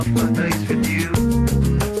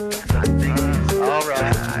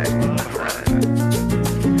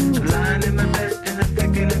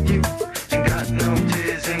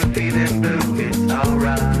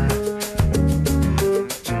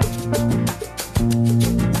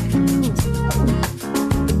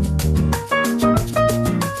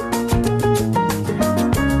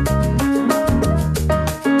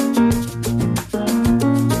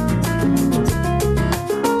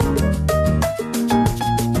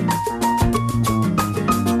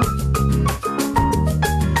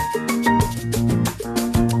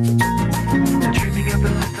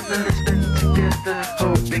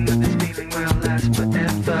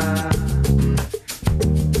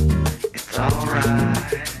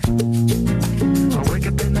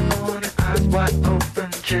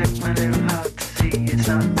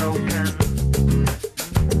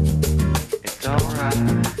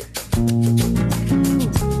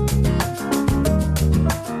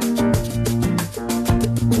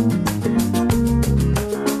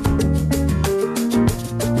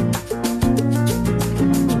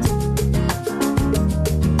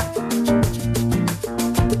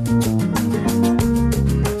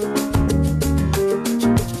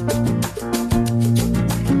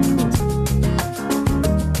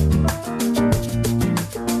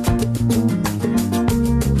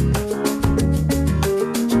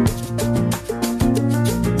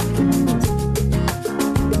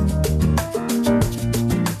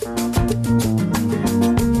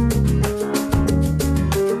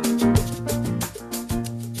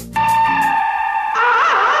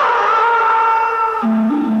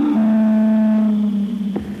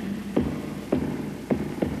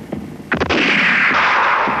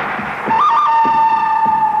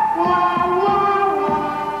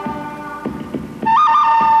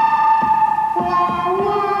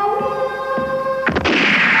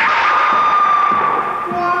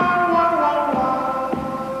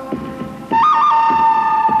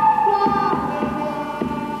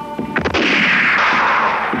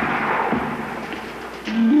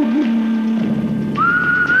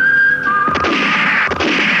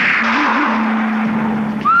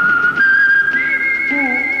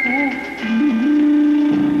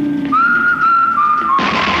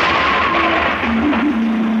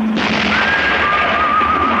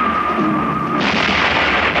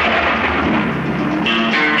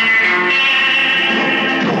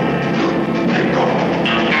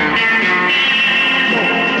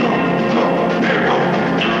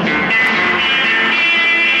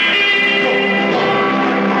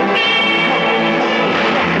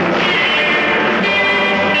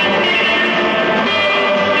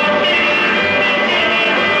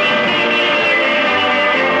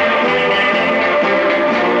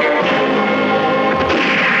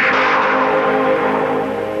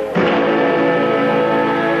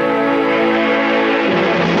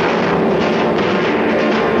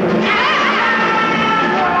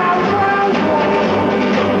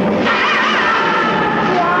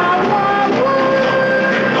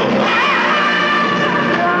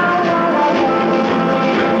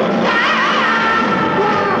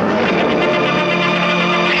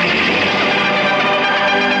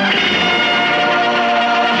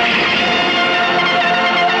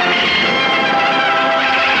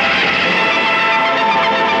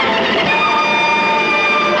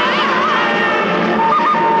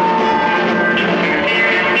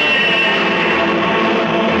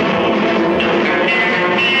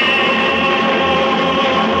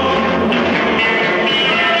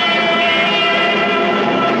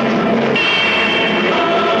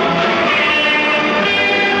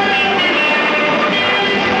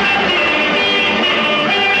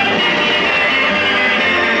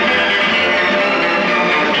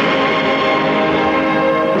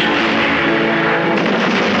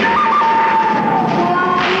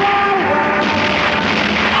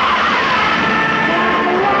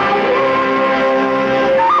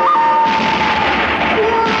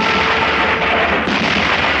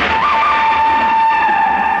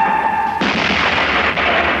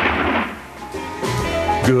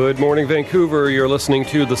Good morning, Vancouver. You're listening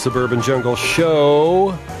to the Suburban Jungle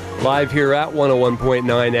Show, live here at 101.9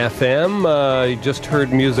 FM. You just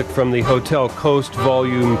heard music from the Hotel Coast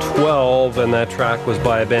Volume 12, and that track was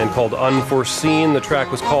by a band called Unforeseen. The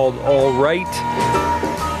track was called All Right.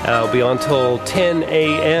 I'll be on till 10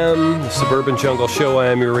 a.m. The Suburban Jungle Show. I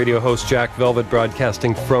am your radio host, Jack Velvet,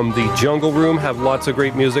 broadcasting from the Jungle Room. Have lots of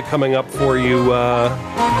great music coming up for you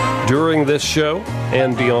during this show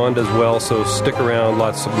and beyond as well, so stick around.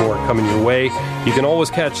 Lots of more coming your way. You can always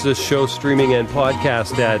catch this show streaming and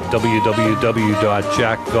podcast at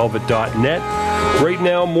www.jackvelvet.net. Right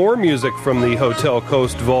now, more music from the Hotel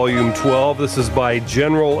Coast Volume 12. This is by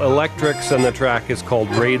General Electrics, and the track is called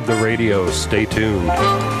Raid the Radio. Stay tuned.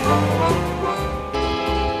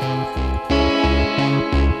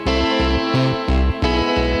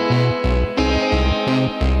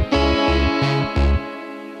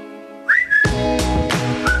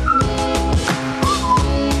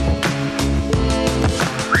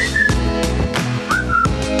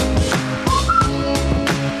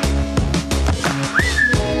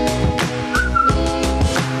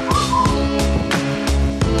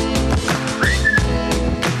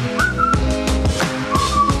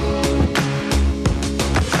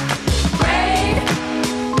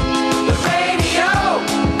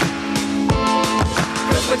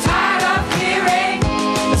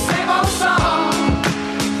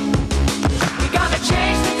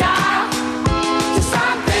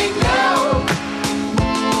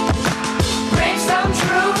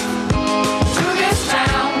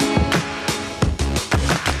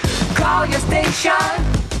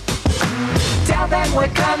 Tell them we're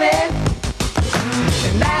coming.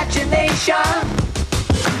 Imagination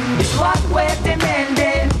is what we're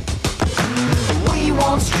demanding. We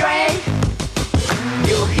won't stray.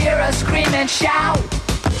 You'll hear us scream and shout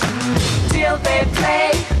till they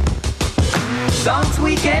play songs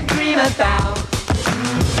we can dream about.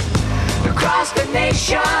 Across the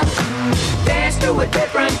nation, dance to a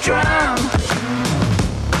different drum.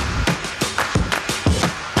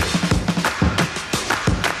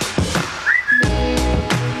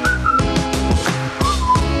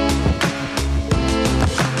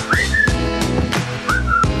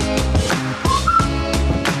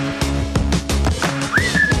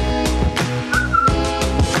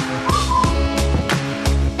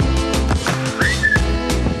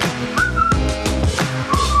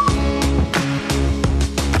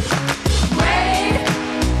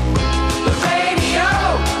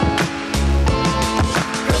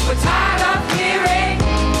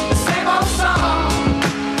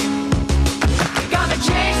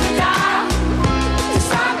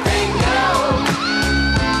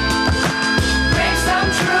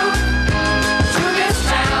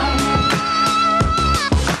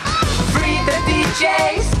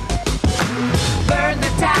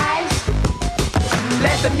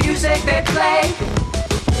 The music they play,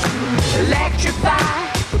 electrify.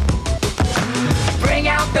 Bring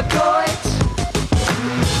out the poets,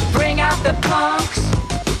 bring out the punks.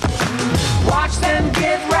 Watch them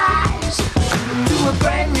give rise to a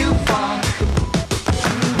brand new funk.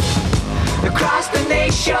 Across the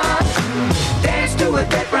nation, dance to a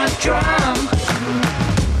different drum.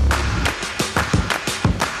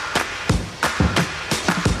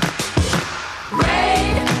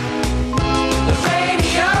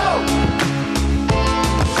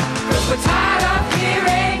 We're tired of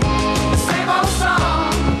hearing the same old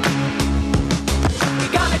song.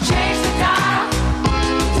 We're gonna change the dial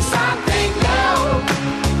to something new.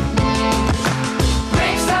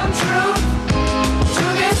 Bring some truth to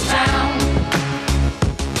this town.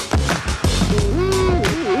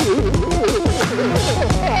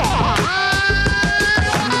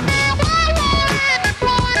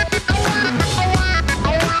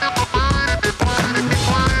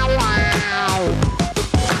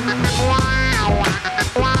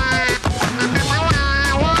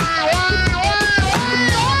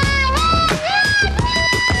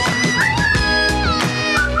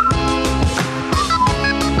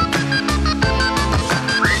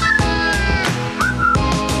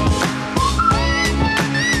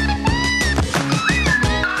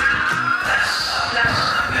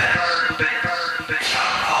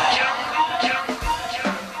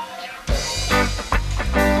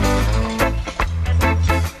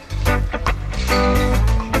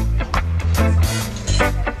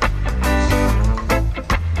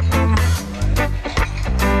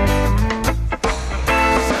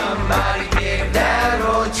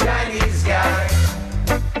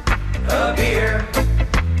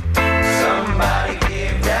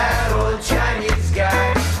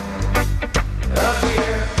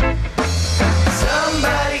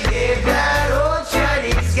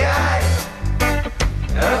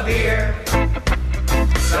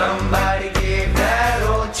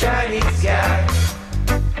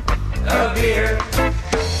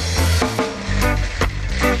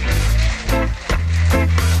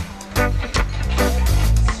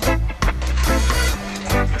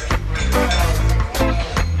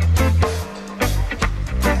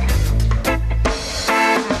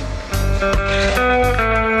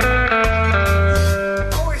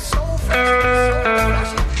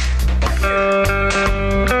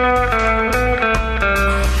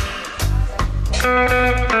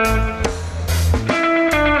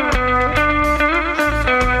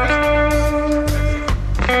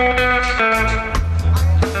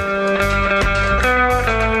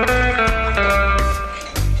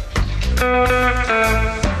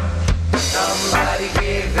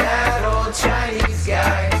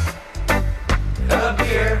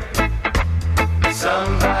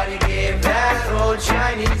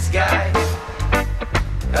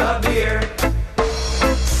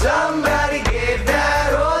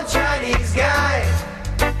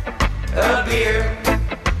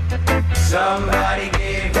 Somebody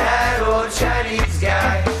gave that old Chinese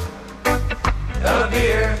guy a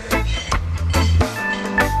beer.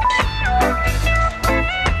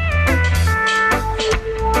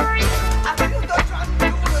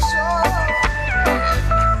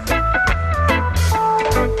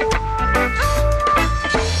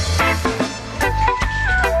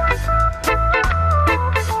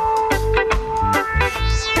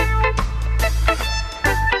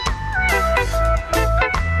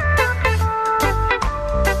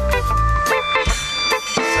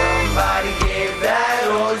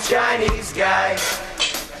 Chinese guy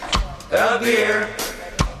a beer.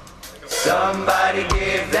 Somebody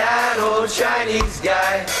gave that old Chinese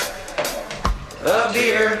guy a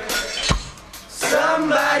beer.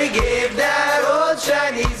 Somebody gave that old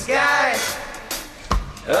Chinese guy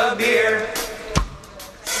a beer.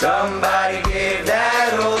 Somebody gave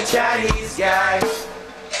that old Chinese guy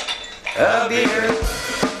a beer.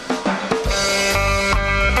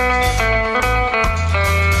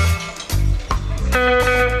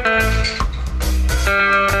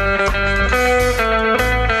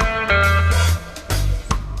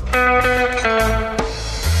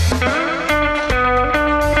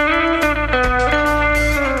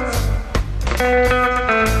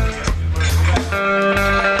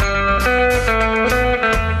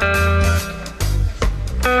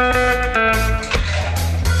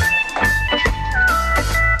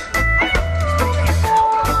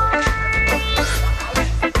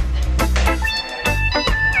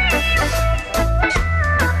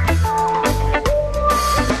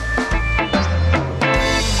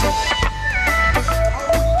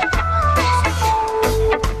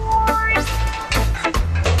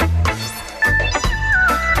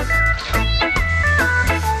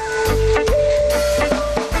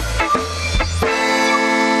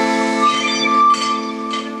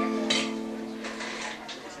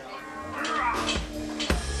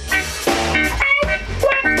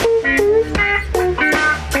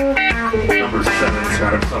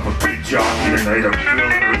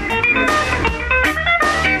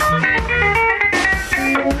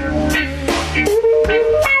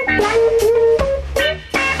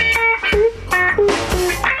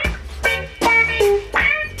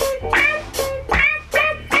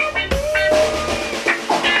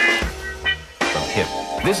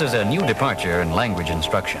 This is a new departure in language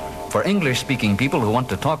instruction for English-speaking people who want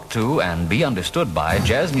to talk to and be understood by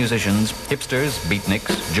jazz musicians, hipsters,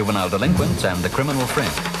 beatniks, juvenile delinquents, and the criminal fringe.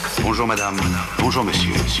 Bonjour madame, bonjour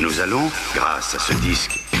monsieur. Nous allons, grâce à ce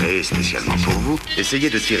disque créé spécialement pour vous, essayer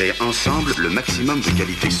de tirer ensemble le maximum de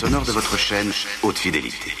qualité sonore de votre chaîne haute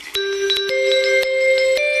fidélité.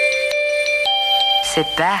 Sit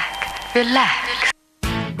back, relax.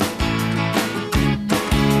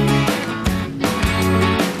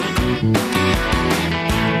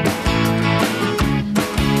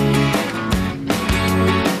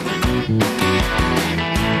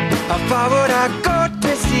 How far would I go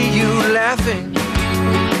to see you laughing?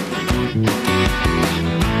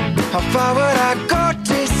 How far would I go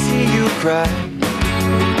to see you cry?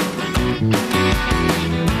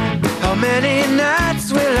 How many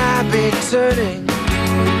nights will I be turning?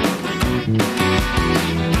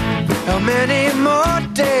 How many more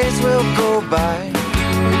days will go by?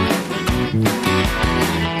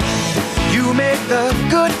 You make the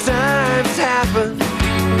good times happen,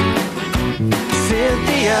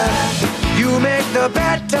 Cynthia. You make the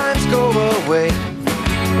bad times go away,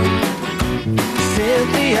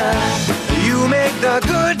 Cynthia. You make the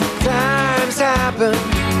good times happen,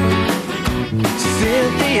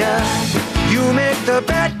 Cynthia. You make the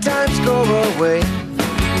bad times go away.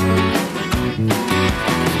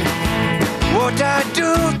 What I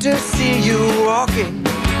do to see you walking,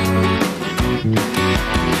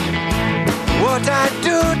 what I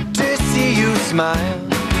do to see you smile.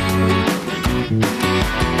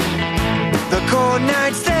 The cold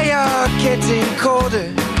nights, they are getting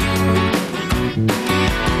colder.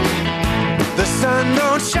 The sun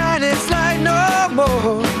don't shine its light no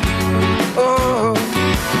more. Oh,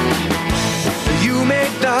 you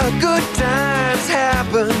make the good times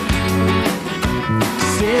happen,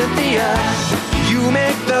 Cynthia. You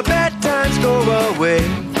make the bad times go away,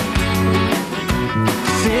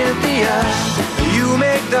 Cynthia. You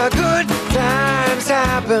make the good times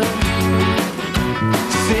happen,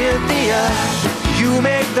 Cynthia. You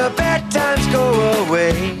make the bad times go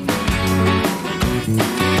away.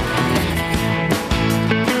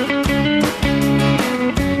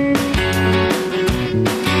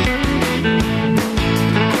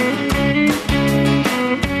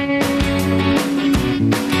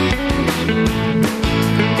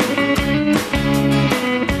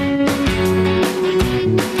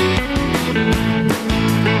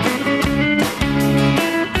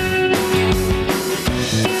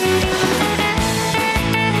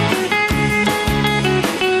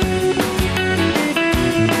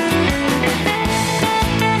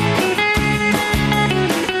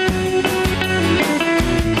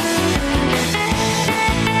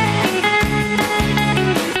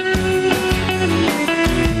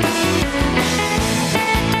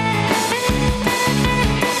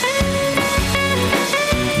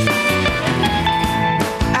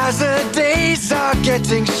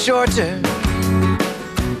 getting shorter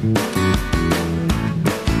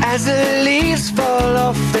as the leaves fall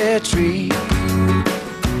off their tree.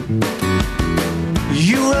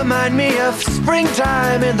 You remind me of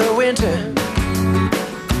springtime in the winter.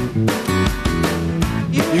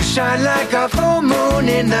 You shine like a full moon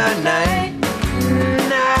in the night.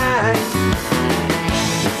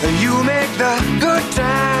 You make the good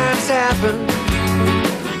times happen,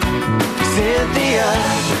 Cynthia.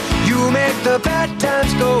 You make the bad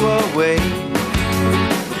times go away,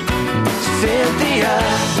 Cynthia.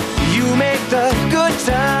 You make the good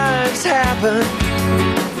times happen,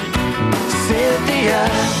 Cynthia.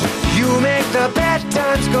 You make the bad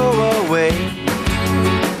times go away.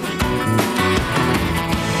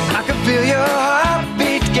 I can feel your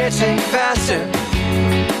heartbeat getting faster.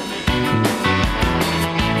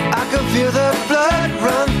 I can feel the blood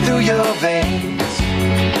run through your veins.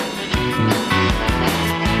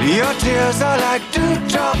 Your tears are like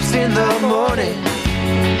dewdrops in the morning.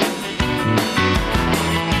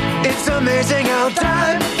 It's amazing how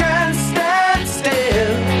time can stand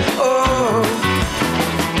still. Oh,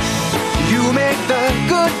 you make the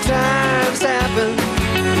good times happen,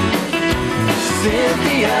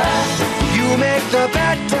 Cynthia. You make the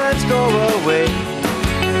bad times go away,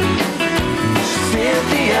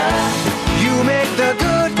 Cynthia. You make the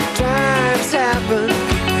good times happen,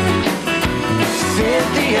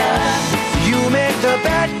 Cynthia. You make the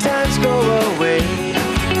bad times go away,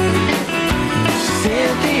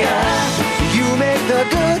 Cynthia. You make the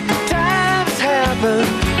good times happen,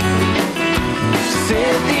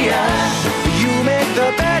 Cynthia. You make the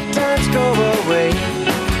bad times go away,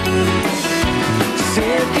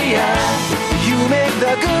 Cynthia. You make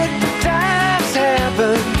the good times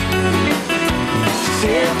happen,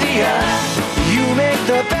 Cynthia. You make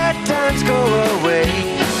the bad times go away,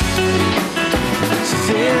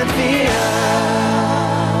 Cynthia.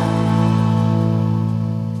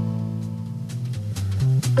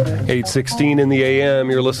 8:16 in the AM.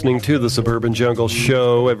 You're listening to the Suburban Jungle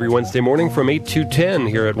Show every Wednesday morning from 8 to 10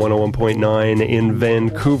 here at 101.9 in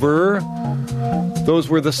Vancouver. Those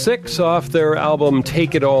were the Six off their album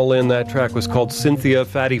Take It All In. That track was called Cynthia.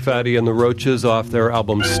 Fatty Fatty and the Roaches off their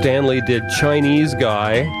album Stanley did Chinese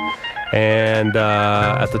Guy. And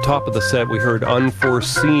at the top of the set we heard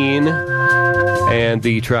Unforeseen. And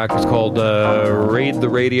the track was called Raid the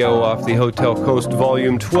Radio off the Hotel Coast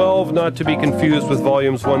Volume 12, not to be confused with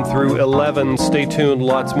Volumes 1 through 11. Stay tuned,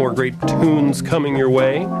 lots more great tunes coming your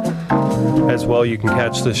way. As well, you can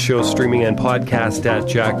catch this show streaming and podcast at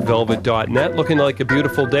jackvelvet.net. Looking like a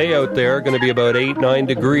beautiful day out there. Going to be about 8-9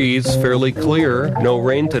 degrees, fairly clear. No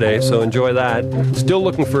rain today, so enjoy that. Still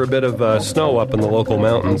looking for a bit of snow up in the local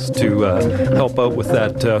mountains to help out with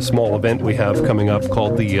that small event we have coming up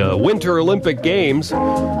called the Winter Olympic Games.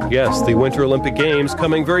 Yes, the Winter Olympic Games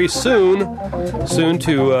coming very soon. Soon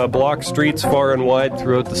to block streets far and wide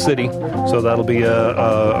throughout the city. So that'll be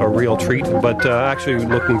a real treat. But actually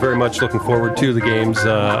looking forward to the games.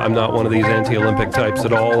 I'm not one of these anti-Olympic types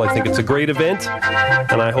at all. I think it's a great event,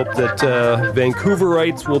 and I hope that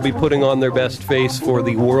Vancouverites will be putting on their best face for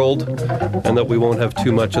the world, and that we won't have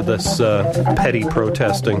too much of this petty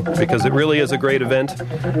protesting, because it really is a great event,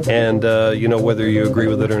 and whether you agree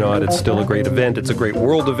with it or not, it's still a great event. It's a great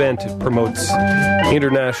world event. It promotes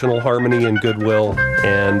international harmony and goodwill,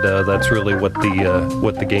 and that's really what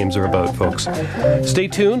the games are about, folks. Stay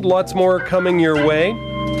tuned. Lots more coming your way.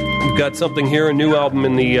 We've got something here, a new album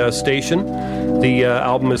in the station. The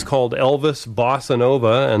album is called Elvis Bossa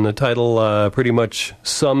Nova, and the title pretty much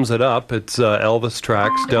sums it up. It's Elvis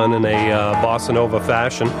tracks done in a Bossa Nova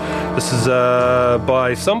fashion. This is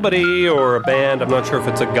by somebody or a band. I'm not sure if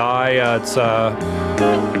it's a guy.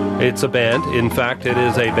 It's a band. In fact, it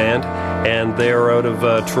is a band, and they're out of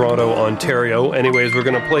Toronto, Ontario. Anyways, we're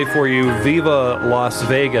going to play for you Viva Las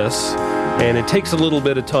Vegas. And it takes a little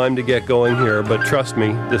bit of time to get going here, but trust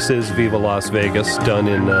me, this is Viva Las Vegas, done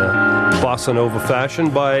in Bossa Nova fashion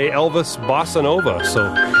by Elvis Bossa Nova. So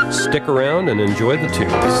stick around and enjoy the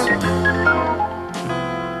tunes.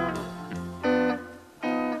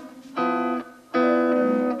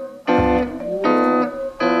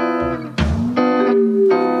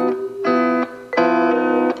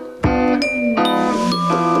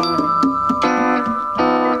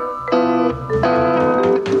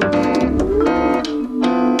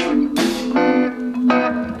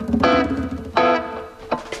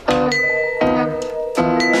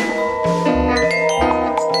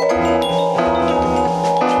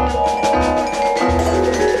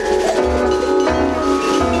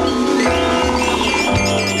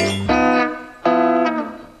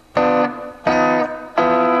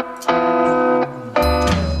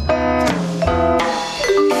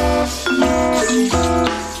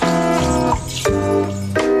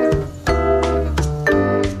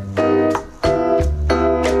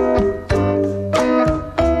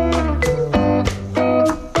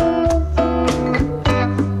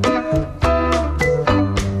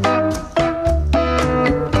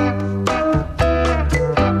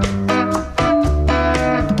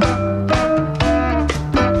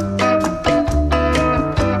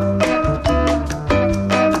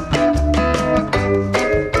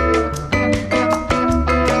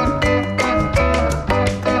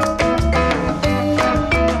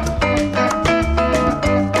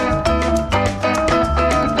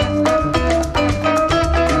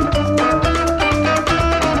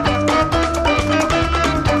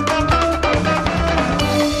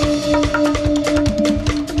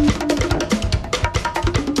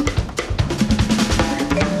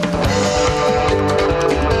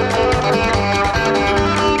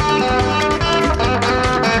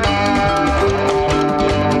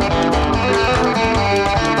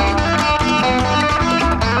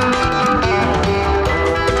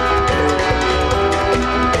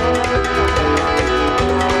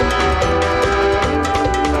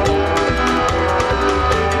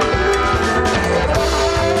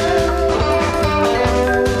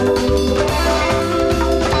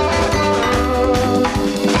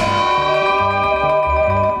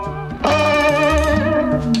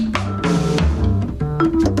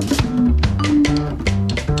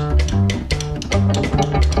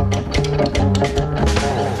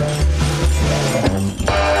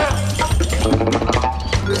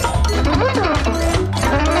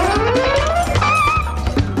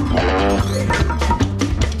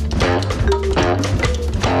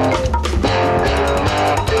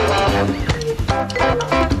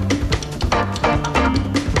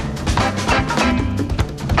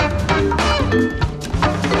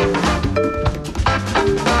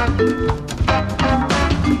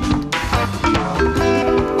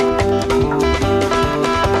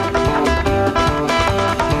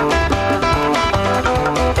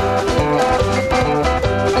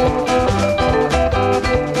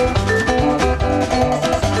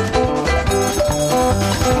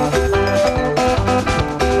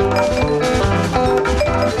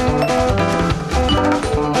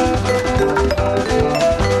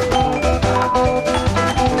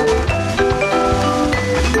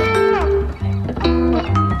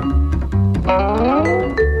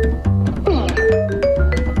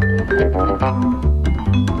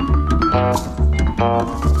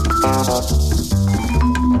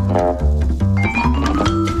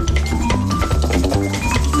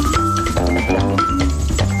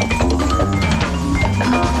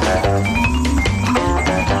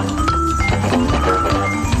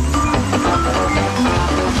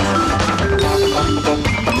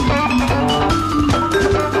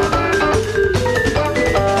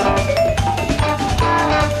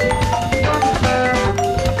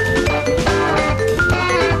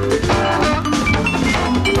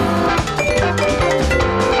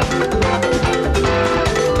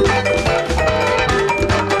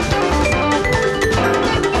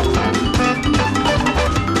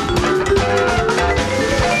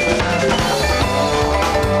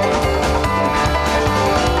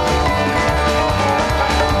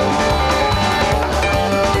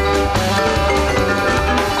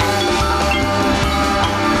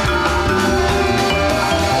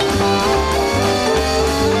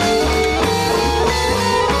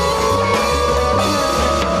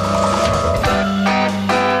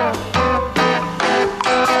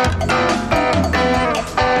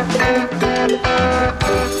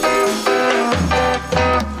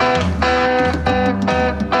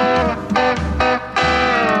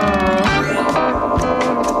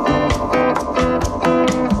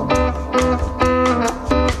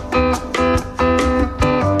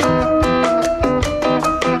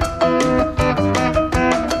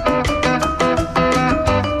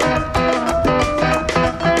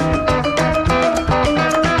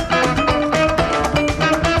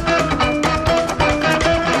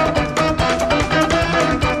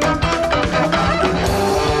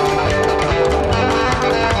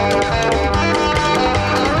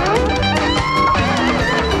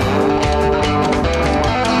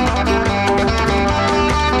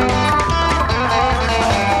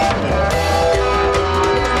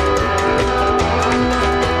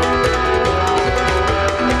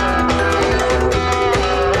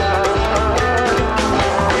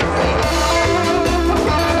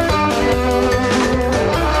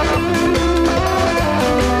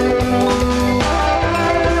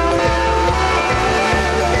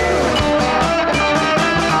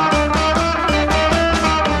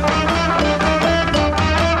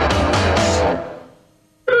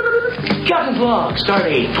 clock,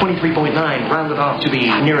 stardate 23.9, rounded off to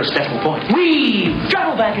the nearest decimal point. We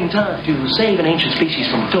travel back in time to save an ancient species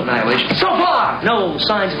from total annihilation. So far, no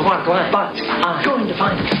signs of aquatic life, but I'm going to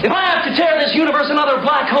find it. If I have to tear this universe another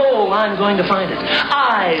black hole, I'm going to find it.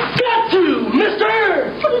 I've got to,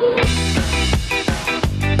 Mr. Pressure.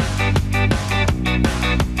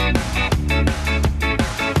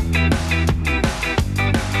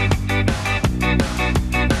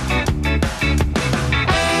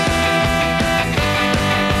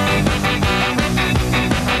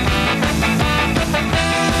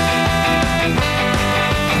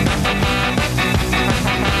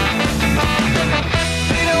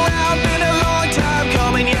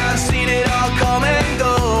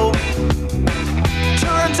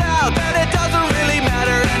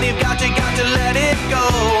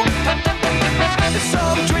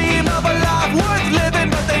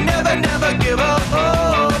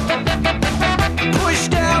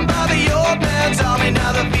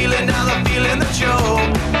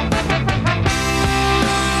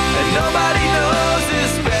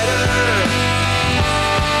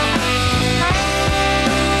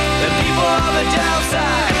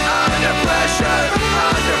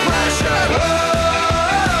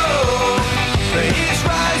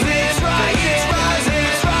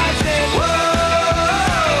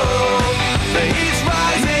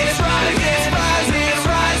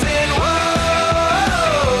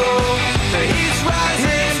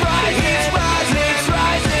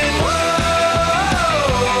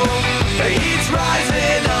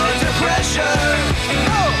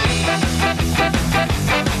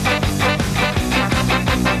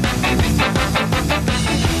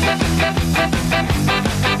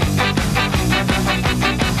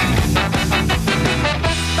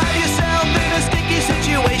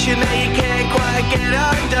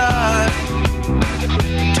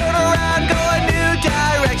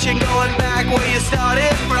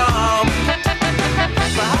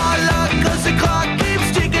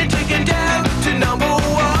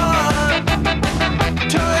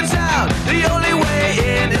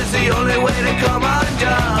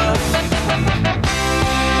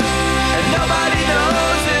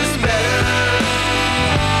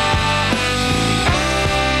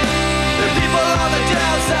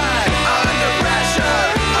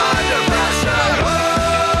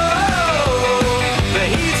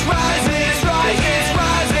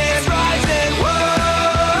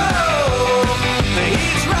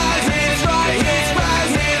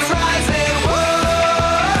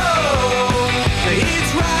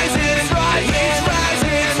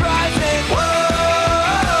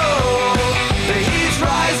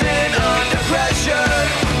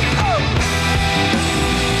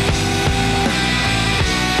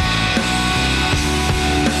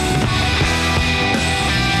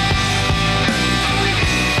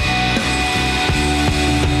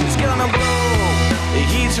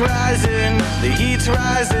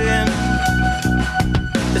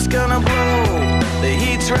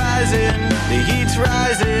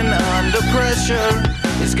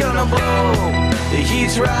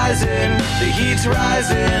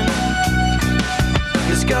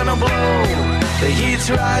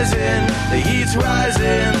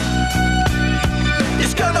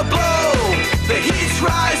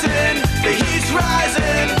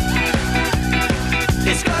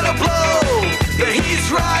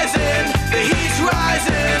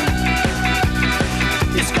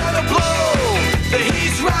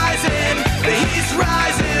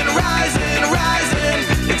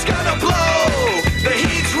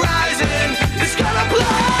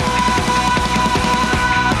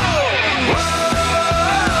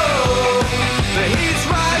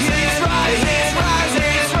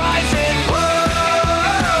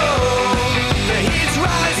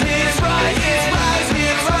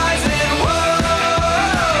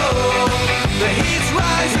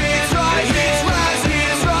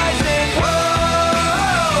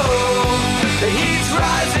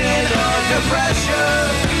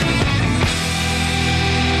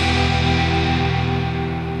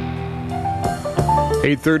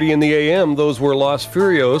 8:30 in the a.m. Those were Los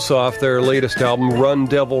Furios off their latest album, Run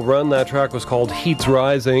Devil Run. That track was called Heat's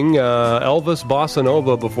Rising. Elvis Bossa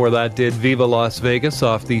Nova before that did Viva Las Vegas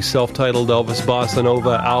off the self-titled Elvis Bossa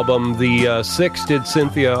Nova album. The Six did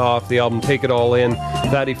Cynthia off the album Take It All In.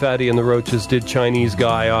 Fatty Fatty and the Roaches did Chinese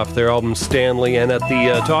Guy off their album Stanley. And at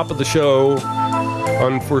the top of the show,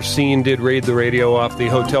 Unforeseen did Raid the Radio off the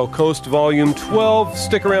Hotel Coast Volume 12.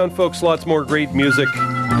 Stick around, folks. Lots more great music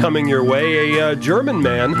coming your way. A German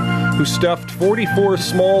man who stuffed 44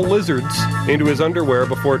 small lizards into his underwear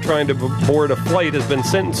before trying to board a flight has been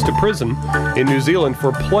sentenced to prison in New Zealand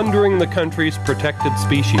for plundering the country's protected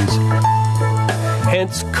species.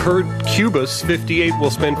 Hence, Kurt Cubis, 58, will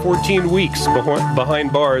spend 14 weeks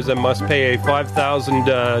behind bars and must pay a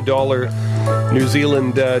 $5,000 New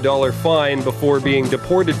Zealand dollar fine before being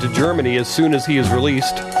deported to Germany as soon as he is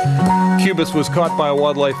released. Cubis was caught by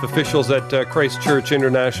wildlife officials at Christchurch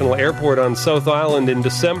International Airport on South Island in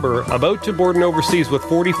December, about to board overseas with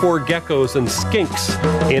 44 geckos and skinks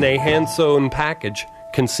in a hand-sewn package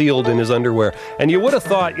concealed in his underwear. And you would have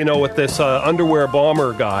thought, with this underwear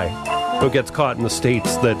bomber guy who gets caught in the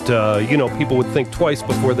States that, people would think twice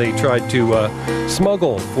before they tried to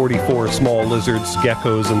smuggle 44 small lizards,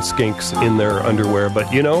 geckos, and skinks in their underwear.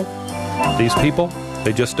 But, these people,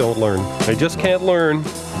 they just don't learn. They just can't learn.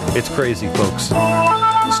 It's crazy, folks.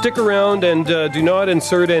 Stick around and do not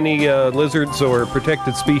insert any lizards or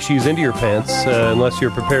protected species into your pants unless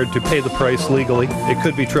you're prepared to pay the price legally. It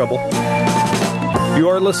could be trouble. You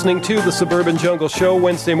are listening to the Suburban Jungle Show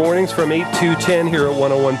Wednesday mornings from 8 to 10 here at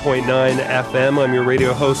 101.9 FM. I'm your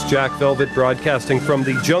radio host, Jack Velvet, broadcasting from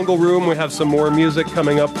the Jungle Room. We have some more music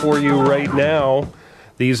coming up for you right now.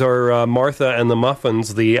 These are Martha and the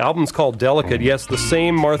Muffins. The album's called Delicate. Yes, the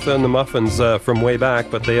same Martha and the Muffins from way back,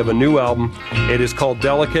 but they have a new album. It is called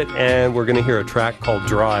Delicate, and we're going to hear a track called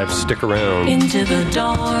Drive. Stick around. Into the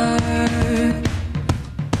dark,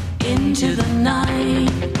 into the night.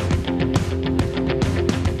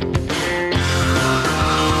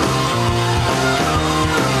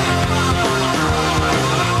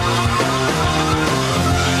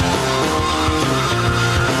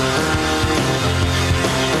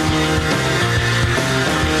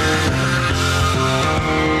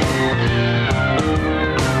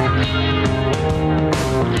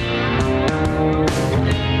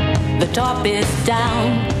 Top is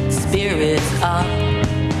down, spirits up.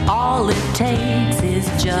 All it takes is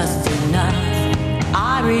just enough.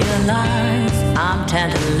 I realize I'm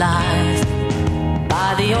tantalized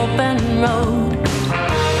by the open road.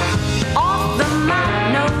 Off the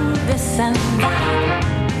map, no this and that.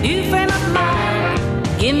 New frame of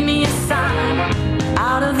mind, give me a sign.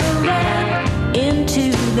 Out of the red,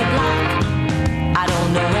 into the black. I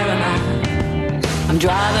don't know where I'm at. I'm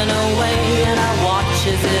driving away and I watch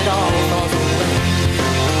as it all falls away.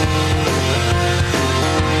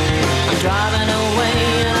 I'm driving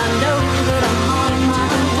away and I know that I'm on my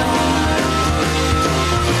way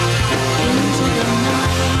into the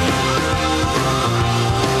night.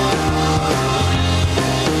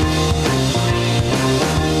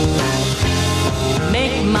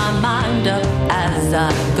 Make my mind up as I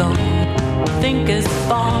go. Think as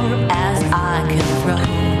far as I can throw.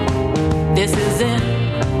 This is it,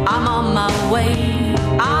 I'm on my way.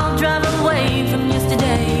 I'll drive away from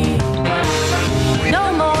yesterday.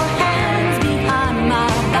 No more hands behind my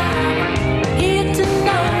back. Here to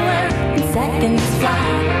nowhere in seconds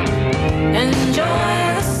flat.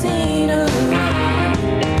 Enjoy the scenery.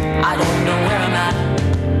 I don't know where I'm at.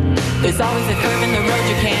 There's always a curve in the road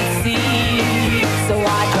you can't see. So I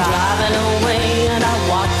drive driving away and I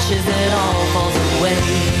watch as it all falls away.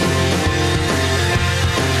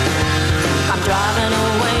 I'm driving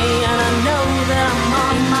away and I know that I'm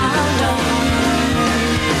on my way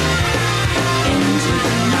into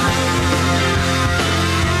the night.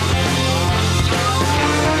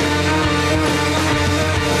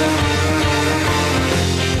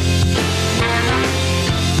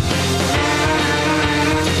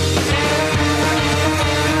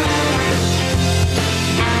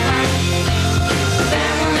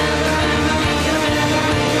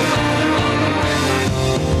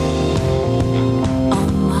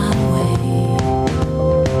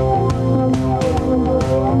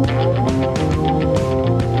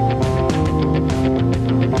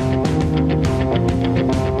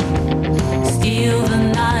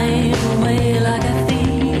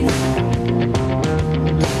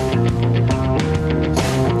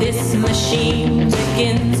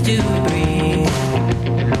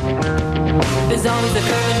 There's always a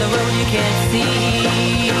curve in the road you can't see.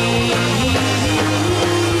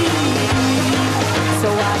 So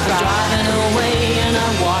I'm driving away and I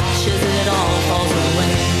watch as it all falls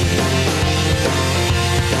away.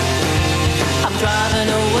 I'm driving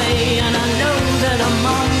away and I know that I'm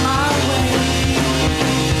on my way.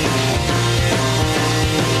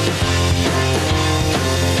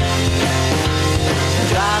 I'm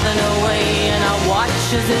driving away and I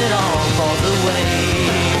watch as it all falls away.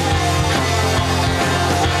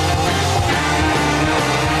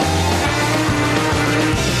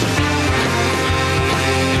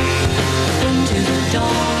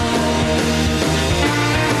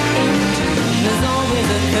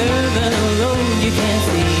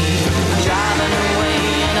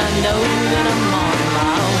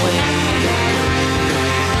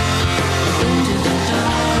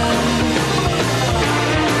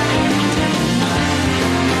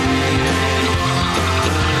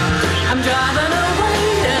 driving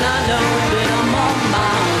away, and I know that I'm on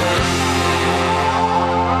my way.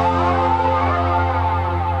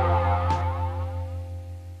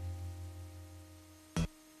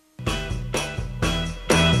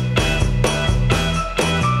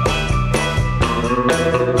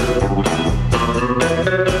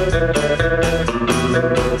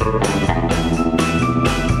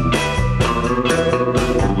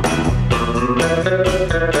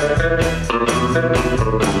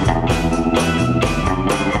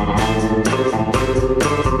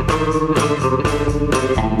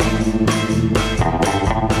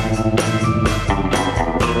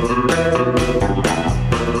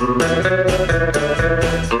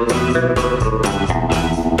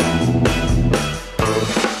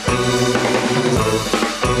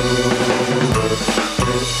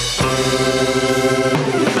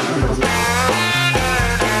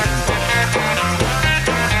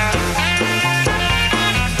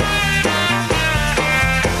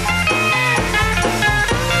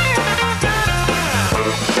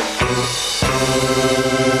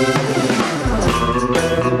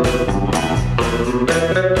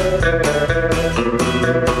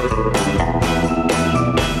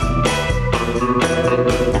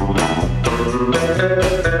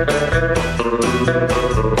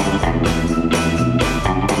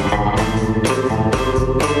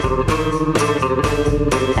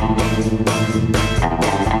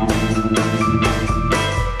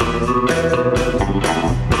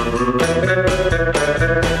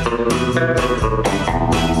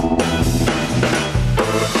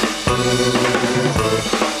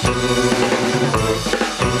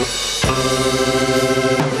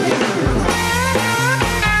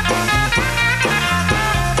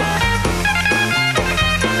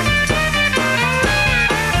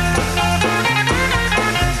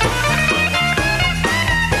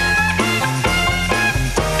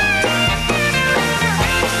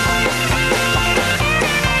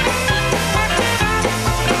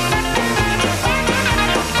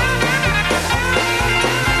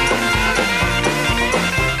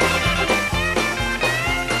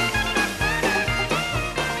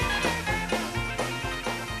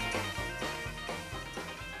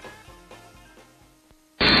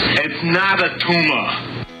 It's not a tumor.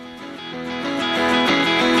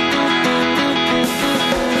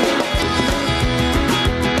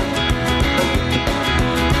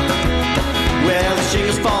 Well, the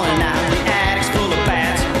shingle's falling out, the attic's full of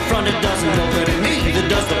bats. Front it doesn't open, and neither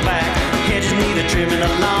does the back. Hedges need a trimming, a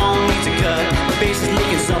lawn needs a cut. Base is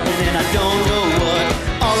leaking something, and I don't know what.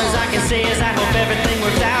 All as I can say is I hope everything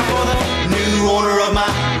works out for the new owner of my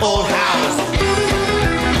old house.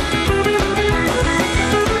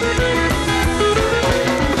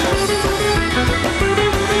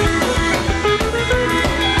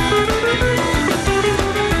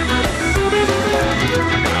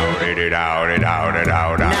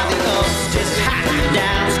 Now the up's just hot,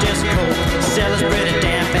 down's just cold. Cellar's pretty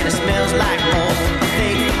damp and it smells like mold.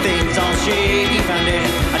 Things on shaky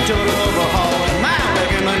foundation. A total overhaul is my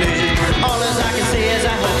recommendation. All as I can say is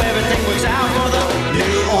I hope everything works out for the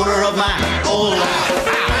new owner of my old house.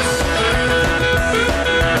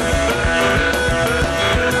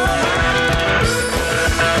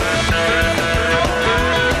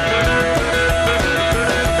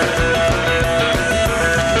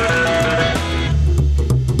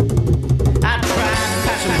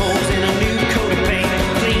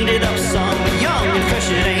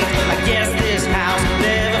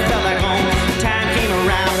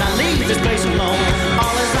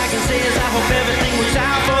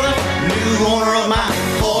 Owner of my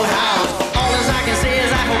old house. All as I can say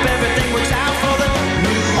is I hope everything works out for the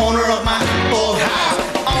new owner of my old house.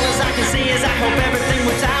 All as I can say is I hope everything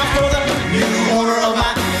works out for the new owner of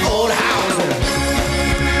my old house.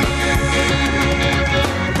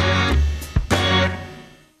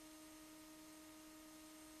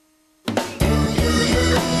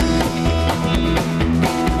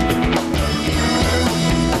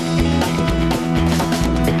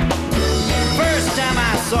 First time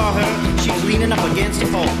I saw her, she was leaning up against a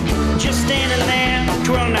pole, just standing there,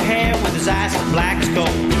 twirling her hair with his eyes as black as coal.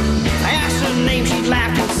 I asked her name, she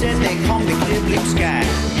laughed and said they call me Clear Blue Sky.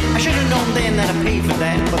 I should have known then that I paid for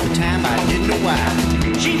that, but the time I didn't know why.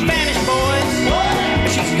 She's vanished, boys, but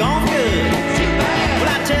she's gone good. Well,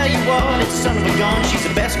 I tell you what, it's a son of a gun, she's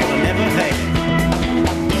the best girl I never had.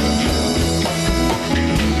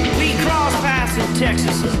 We crossed paths in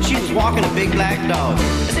Texas, she was walking a big black dog.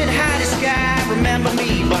 I said, hi to Sky, remember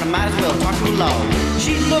me, but I might as well talk to a log.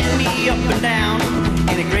 She looked me up and down,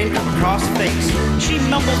 and a grin come across her face. She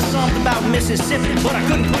mumbled something about Mississippi, but I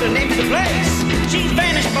couldn't put her name to the place. She's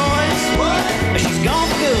vanished, boys, but she's gone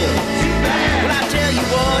for good.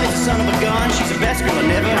 best girl I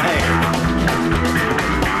never had.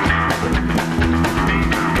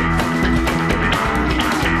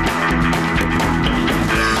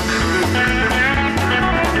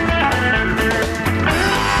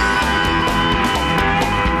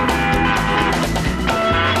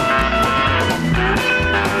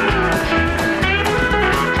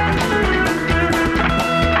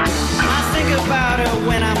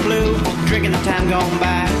 Drinking the time gone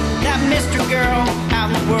by. That Mr. Girl out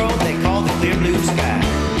in the world they call the clear blue sky.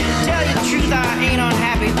 Tell you the truth, I ain't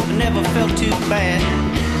unhappy, but never felt too bad.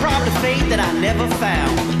 Probably fate that I never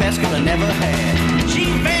found, the best girl I never had. She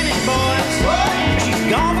vanished, boys. She's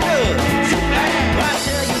gone for good. But I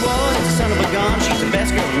tell you what, it's a son of a gun. She's the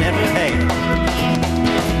best girl I never had.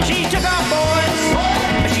 She took off, boys.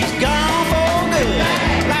 But she's gone for good.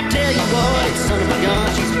 But I tell you what, it's a son of a gun.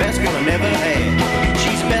 She's the best girl I never had.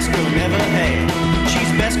 She's the best girl I never had. She's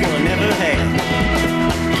the best girl I never had.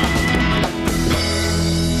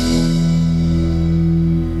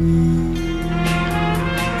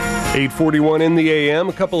 8:41 in the AM.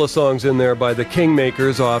 A couple of songs in there by the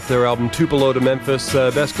Kingmakers off their album Tupelo to Memphis.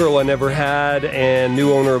 Best Girl I Never Had and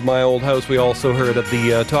New Owner of My Old House. We also heard at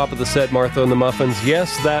the top of the set Martha and the Muffins.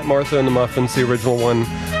 Yes, that Martha and the Muffins, the original one.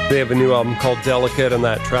 They have a new album called Delicate, and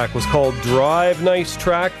that track was called Drive. Nice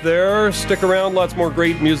track there. Stick around. Lots more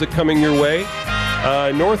great music coming your way.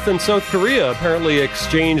 North and South Korea apparently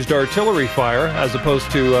exchanged artillery fire as opposed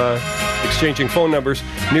to exchanging phone numbers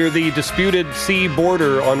near the disputed sea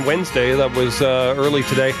border on Wednesday. That was early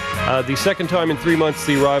today. The second time in 3 months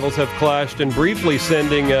the rivals have clashed and briefly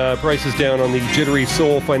sending prices down on the jittery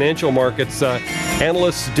Seoul financial markets.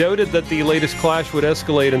 Analysts doubted that the latest clash would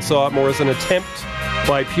escalate and saw it more as an attempt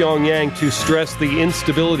by Pyongyang to stress the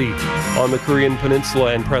instability on the Korean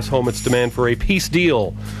peninsula and press home its demand for a peace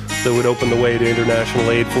deal that would open the way to international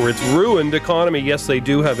aid for its ruined economy. Yes, they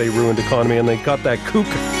do have a ruined economy, and they got that kook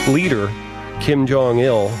leader, Kim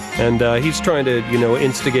Jong-il, and he's trying to,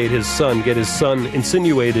 instigate his son, get his son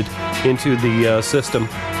insinuated into the system.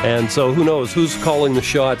 And so who knows who's calling the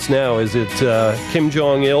shots now? Is it Kim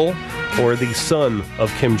Jong-il or the son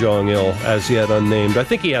of Kim Jong-il, as yet unnamed? I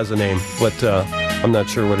think he has a name, but I'm not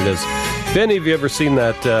sure what it is. If any of you ever seen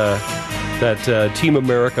that Team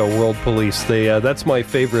America World Police, that's my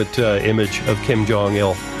favorite image of Kim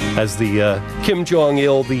Jong-il, as the Kim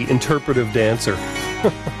Jong-il, the interpretive dancer.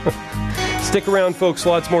 Stick around, folks.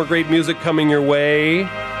 Lots more great music coming your way.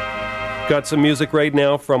 Got some music right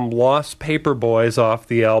now from Lost Paper Boys off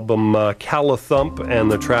the album Calathump,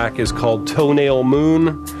 and the track is called Toenail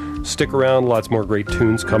Moon. Stick around. Lots more great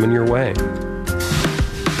tunes coming your way.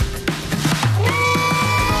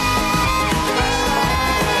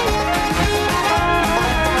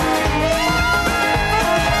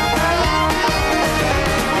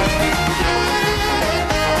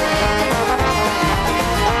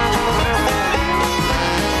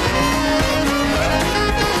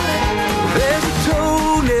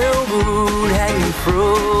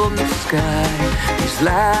 From the sky, he's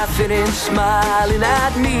laughing and smiling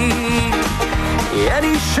at me, and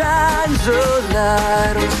he shines a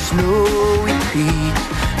light on the snowy peaks.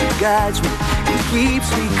 He guides me, he keeps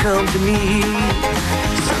me company.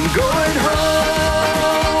 So I'm going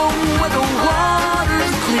home where the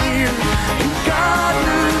water's clear and God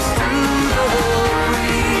moves through the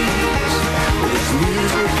breeze. There's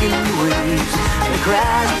music in the waves that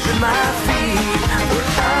crash at my feet, where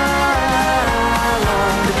I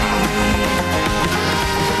long to be.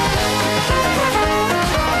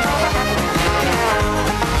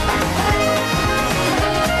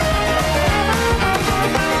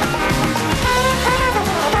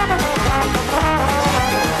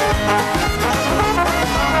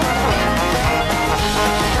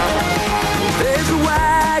 There's a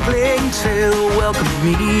waggling tail welcoming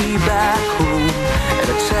me back home, and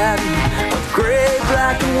a tabby of gray,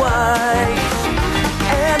 black, and white.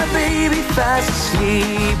 And a baby fast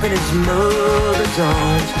asleep in his mother's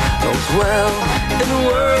arms knows well in the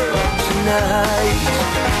world tonight.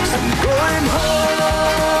 So I'm going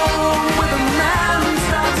home with the mountains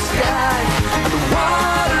on the sky, and the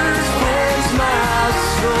waters cleanse my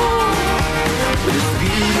soul. With its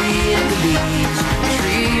beauty in the leaves, the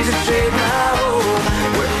trees that shade my home,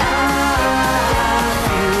 where I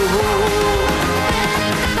feel whole.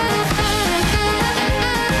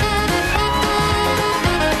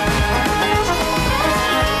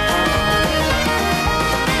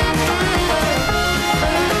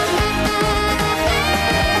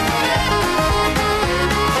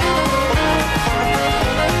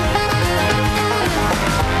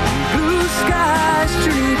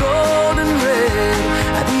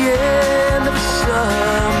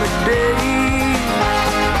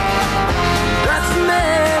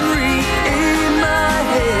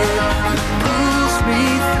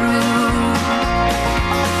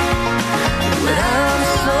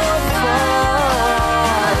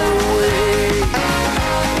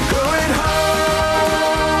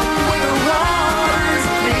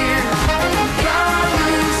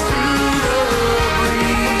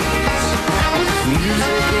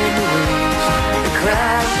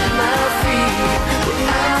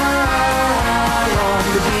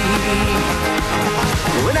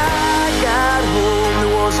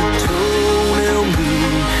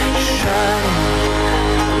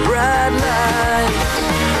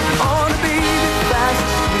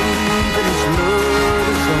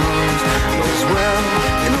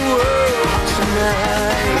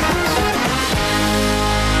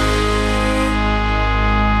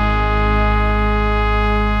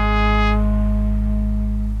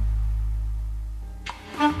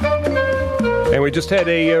 And we just had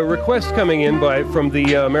a request coming in from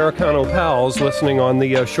the Americano Pals listening on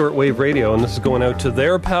the shortwave radio, and this is going out to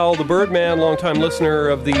their pal, the Birdman, longtime listener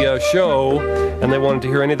of the show, and they wanted to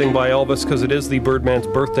hear anything by Elvis because it is the Birdman's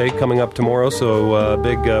birthday coming up tomorrow, so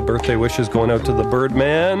big birthday wishes going out to the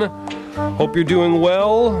Birdman. Hope you're doing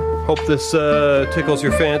well. Hope this tickles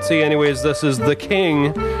your fancy. Anyways, this is The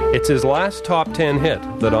King. It's his last top 10 hit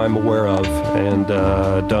that I'm aware of, and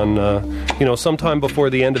done, sometime before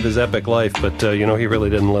the end of his epic life, but, he really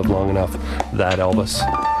didn't live long enough, that Elvis.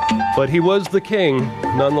 But he was the king,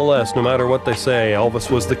 nonetheless, no matter what they say.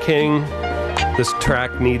 Elvis was the king. This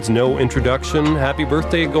track needs no introduction. Happy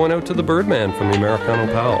birthday going out to the Birdman from the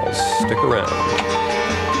Americano Pals. Stick around.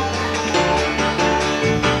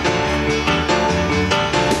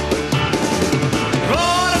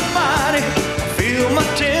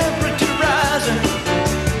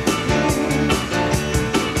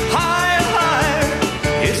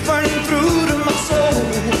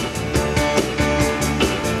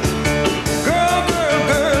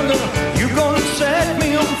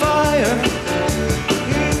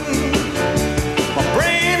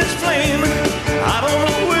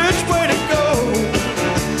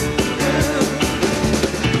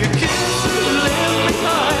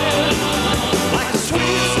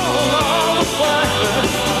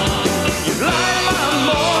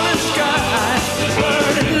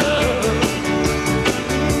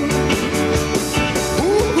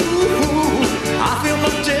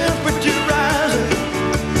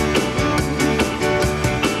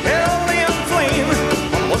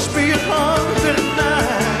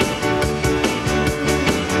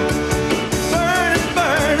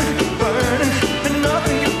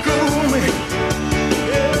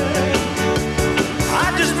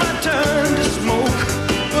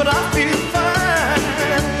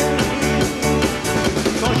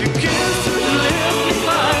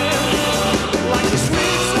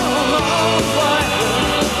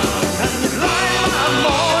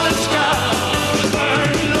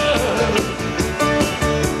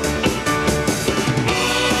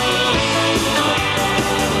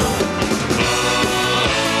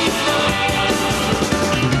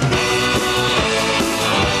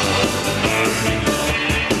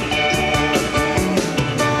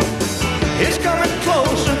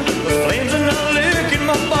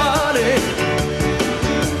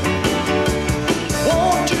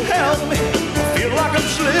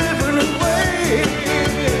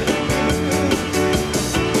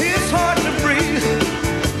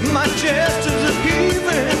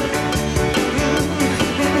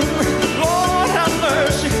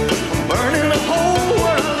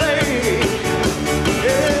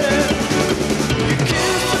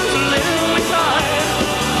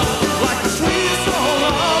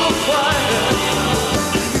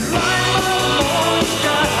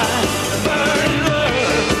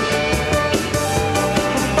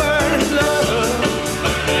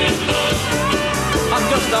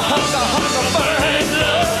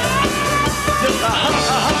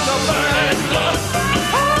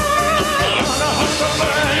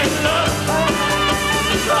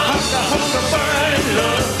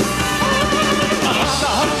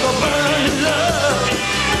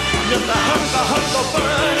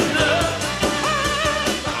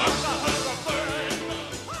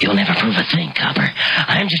 You'll never prove a thing, Copper.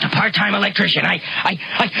 I'm just a part-time electrician. Bad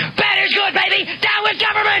is good, baby! Down with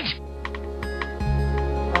government!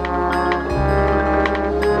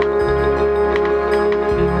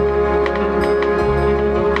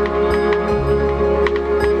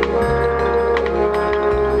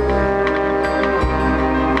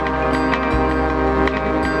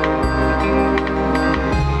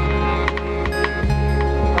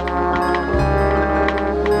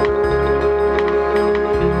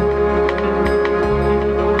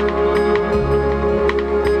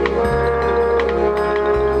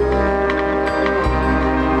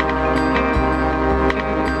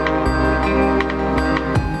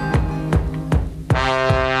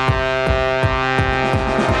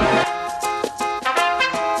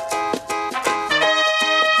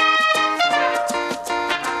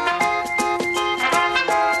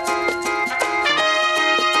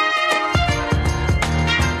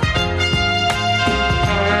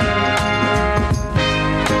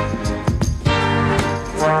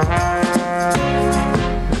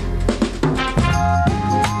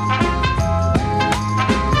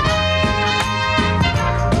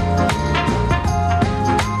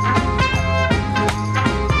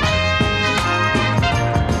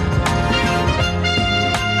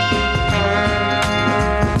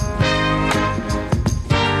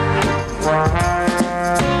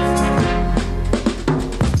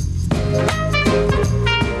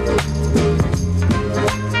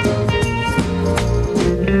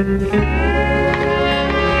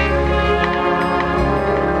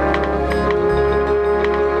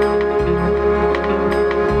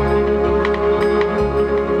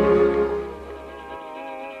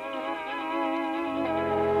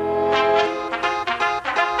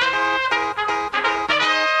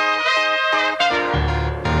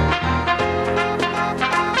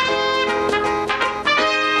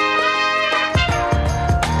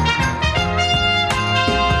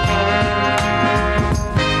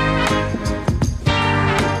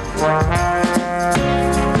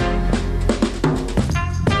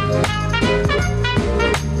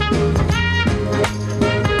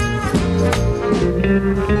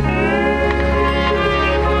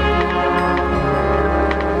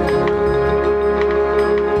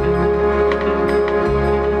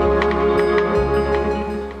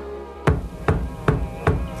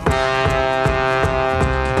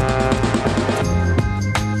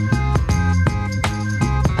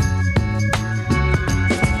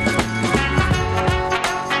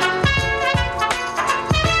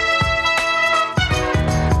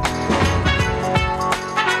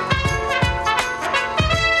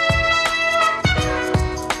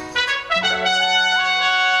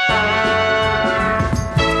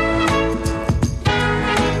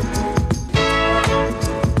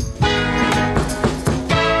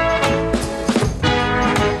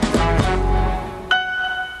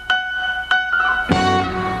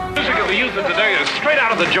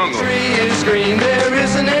 the jungle. Tree is green, there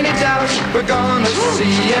isn't any doubt we're gonna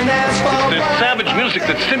see an asphalt. It's savage music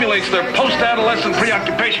that stimulates their post-adolescent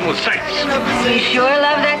preoccupation with sex. You sure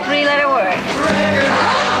love that three-letter word.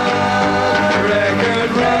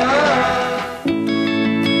 Record run.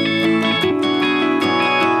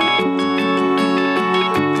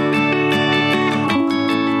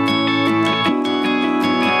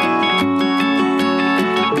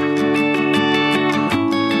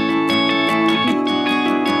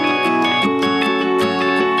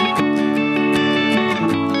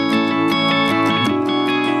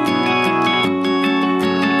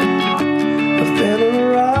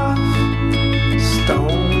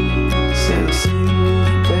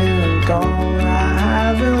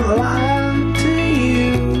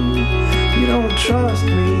 Trust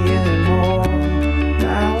me anymore.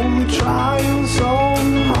 Now I'm trying so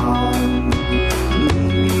hard.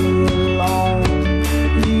 Leave you alone.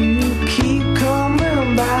 You keep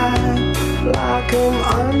coming back like I'm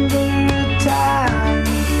under attack.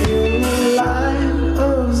 In the light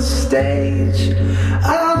of the stage, I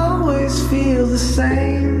always feel the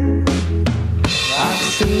same. I've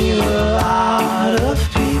seen a lot of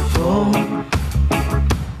people.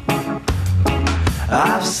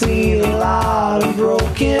 I've seen a lot of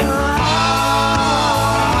broken hearts.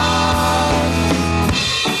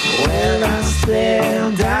 When I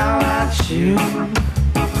stare down at you,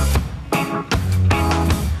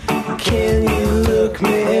 can you look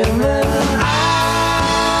me in the eyes?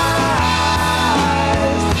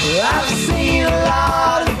 I've seen a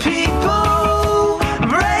lot of people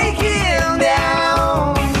breaking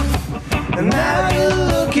down, and now you're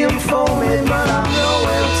looking for me, but I'm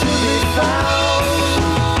nowhere to be found.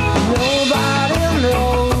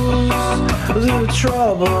 The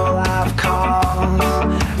trouble I've caused,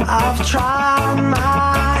 I've tried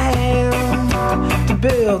my hand to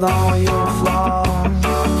build on your flaws.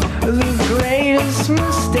 The greatest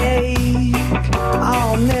mistake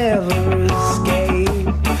I'll never escape.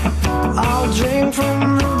 I'll drink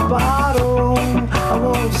from the bottle, I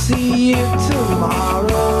won't see you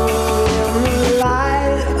tomorrow. In the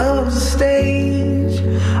light of the stage,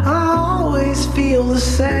 I always feel the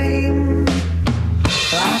same.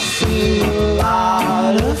 I've seen a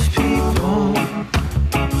lot of people.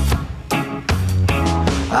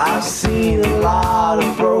 I've seen a lot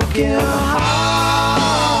of broken hearts.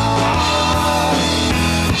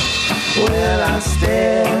 When I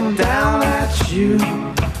stare down at you,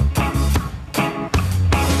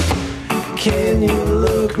 can you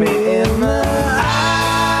look me in the eyes?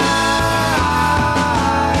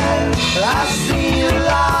 I've seen a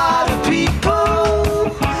lot of people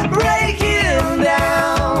breaking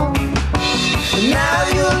down. Now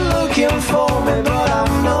you're looking for me, but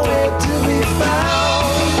I'm nowhere to be found.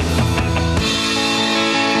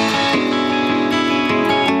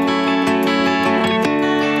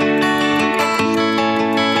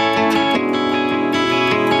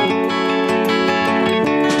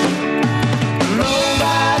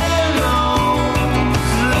 Nobody knows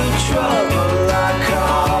the trouble I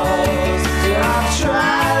caused. I've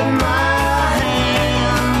tried my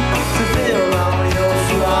hand to build on your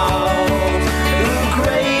flaws. The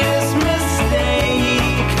greatest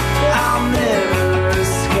mistake I'll never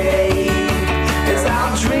escape is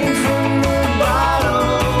I'll drink from the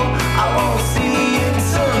bottle, I won't see you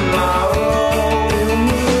tomorrow. In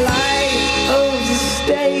the light of the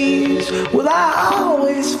stage, will I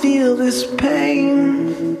always feel this pain?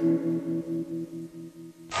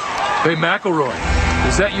 Hey, McElroy,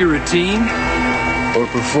 is that your routine? Or a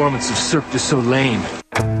performance of Cirque du Soleil?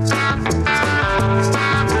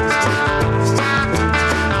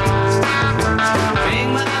 Ring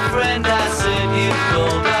my friend, I said you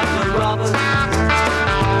called Dr. Robert.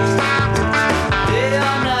 Day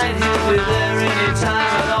or night, he'll be there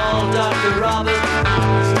anytime at all. Dr. Robert,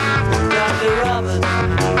 Dr. Robert.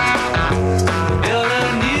 You're a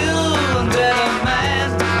new and better man.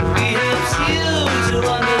 He helps you to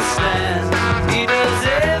understand. He does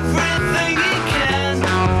everything he can.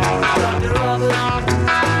 Dr. Robert.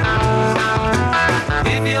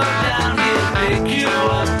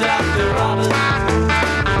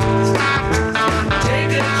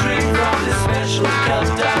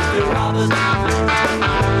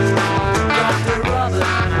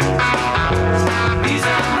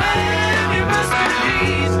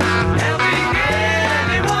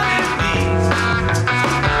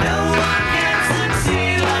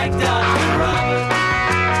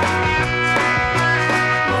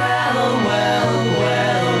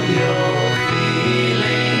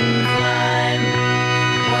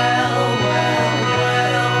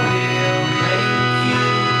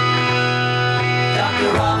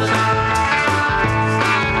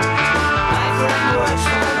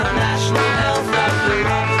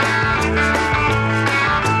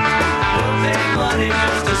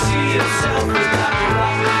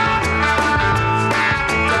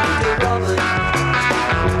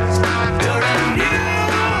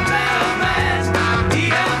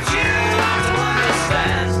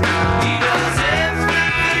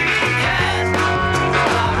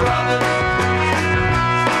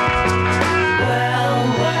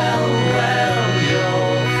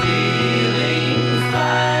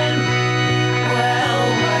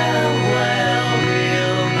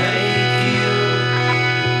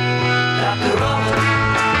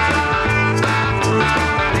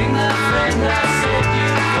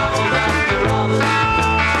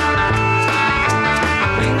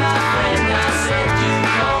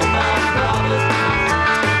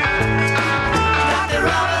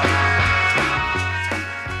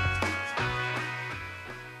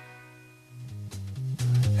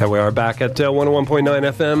 Here we are back at 101.9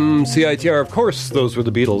 FM CITR. Of course, those were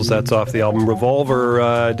the Beatles. That's off the album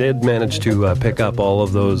Revolver. Did manage to pick up all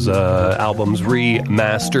of those albums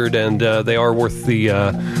remastered, and they are worth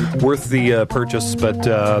the purchase. But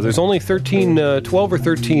there's only 12 or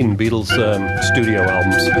 13 Beatles studio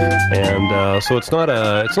albums, and so it's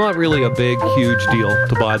not really a big, huge deal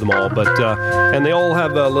to buy them all. But and they all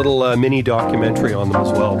have a little mini documentary on them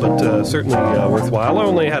as well. But certainly worthwhile. I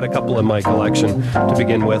only had a couple in my collection to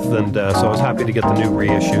begin with, and so I was happy to get the new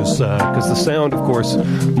reissues because the sound, of course,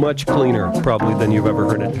 much cleaner probably than you've ever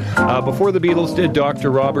heard it. Before the Beatles did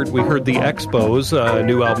Dr. Robert, we heard the Expos, a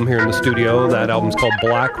new album here in the studio. That album's called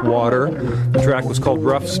Black Water. The track was called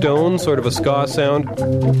Rough Stone, sort of a ska sound.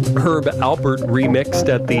 Herb Alpert remixed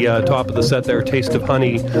at the top of the set there, Taste of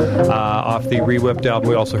Honey off the Re-Whipped album.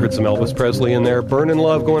 We also heard some Elvis Presley in there. Burnin'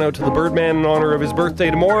 Love going out to the Birdman in honor of his birthday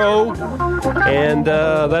tomorrow. And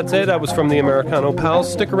that's it. That was from the Americano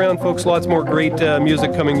Pals. Stick around, folks. Lots more great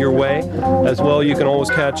music coming your way. As well, you can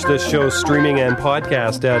always catch this show streaming and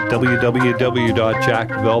podcast at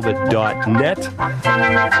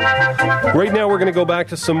www.jackvelvet.net. Right now, we're going to go back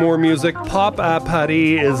to some more music. Pop à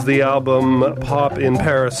Paris is the album. Pop in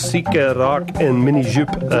Paris, Psych Rock and Mini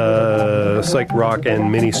Jupe. Psych Rock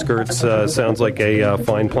and Mini Skirts sounds like a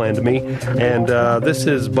fine plan to me. And this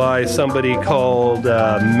is by somebody called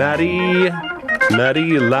Marie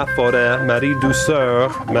Laforêt, Marie Douceur,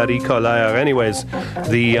 Marie Colère. Anyways,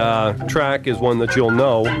 the track is one that you'll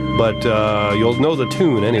know, but you'll know the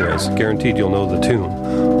tune anyways. Guaranteed you'll know the tune.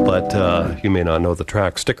 But you may not know the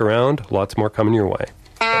track. Stick around. Lots more coming your way.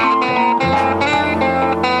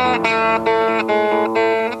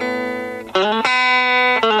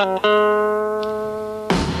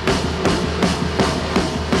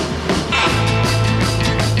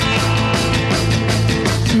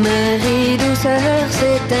 Marie douceur,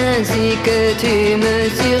 c'est ainsi que tu me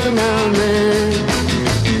surnommes.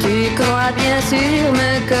 Tu crois bien sûr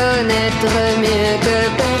me connaître mieux que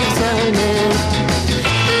personne.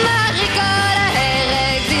 Marie colère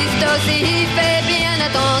existe aussi, fais bien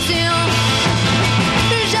attention.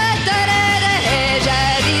 Je te l'ai déjà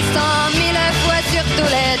dit 100 000 fois sur tous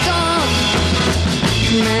les tons.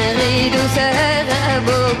 Marie douceur a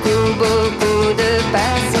beaucoup de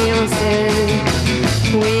patience.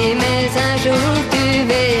 Oui, mais un jour tu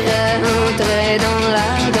verras entrer dans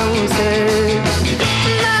la danse.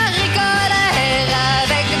 Marie colère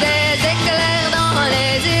avec des éclairs dans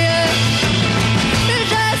les yeux.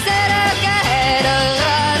 Je sais lequel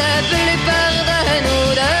aura le plus peur de nous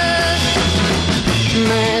deux.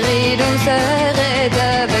 Marie douceur est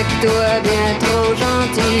avec toi bien trop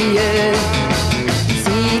gentille.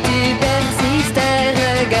 Si tu persistes à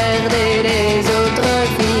regarder les autres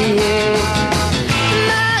filles,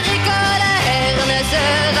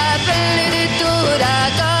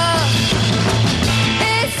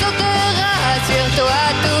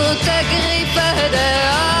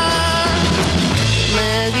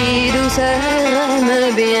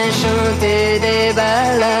 aime bien chanter des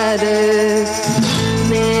ballades,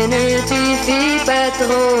 mais ne tu fie pas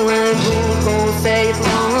trop, un bon conseil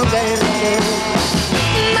prends garde.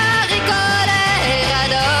 Marie colère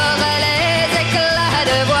adore les éclats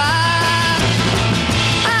de voix,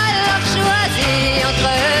 alors choisis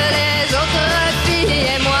entre les autres filles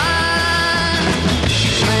et moi.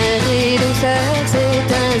 Marie douceur, c'est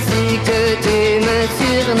ainsi que tu me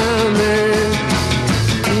surnommes.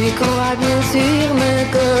 Tu crois bien sûr me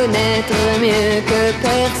connaître mieux que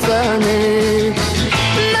personne.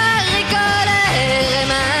 Marie colère est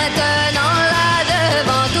maintenant là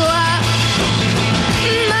devant toi.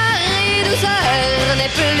 Marie douceur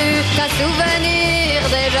n'est plus qu'un souvenir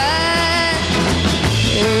déjà.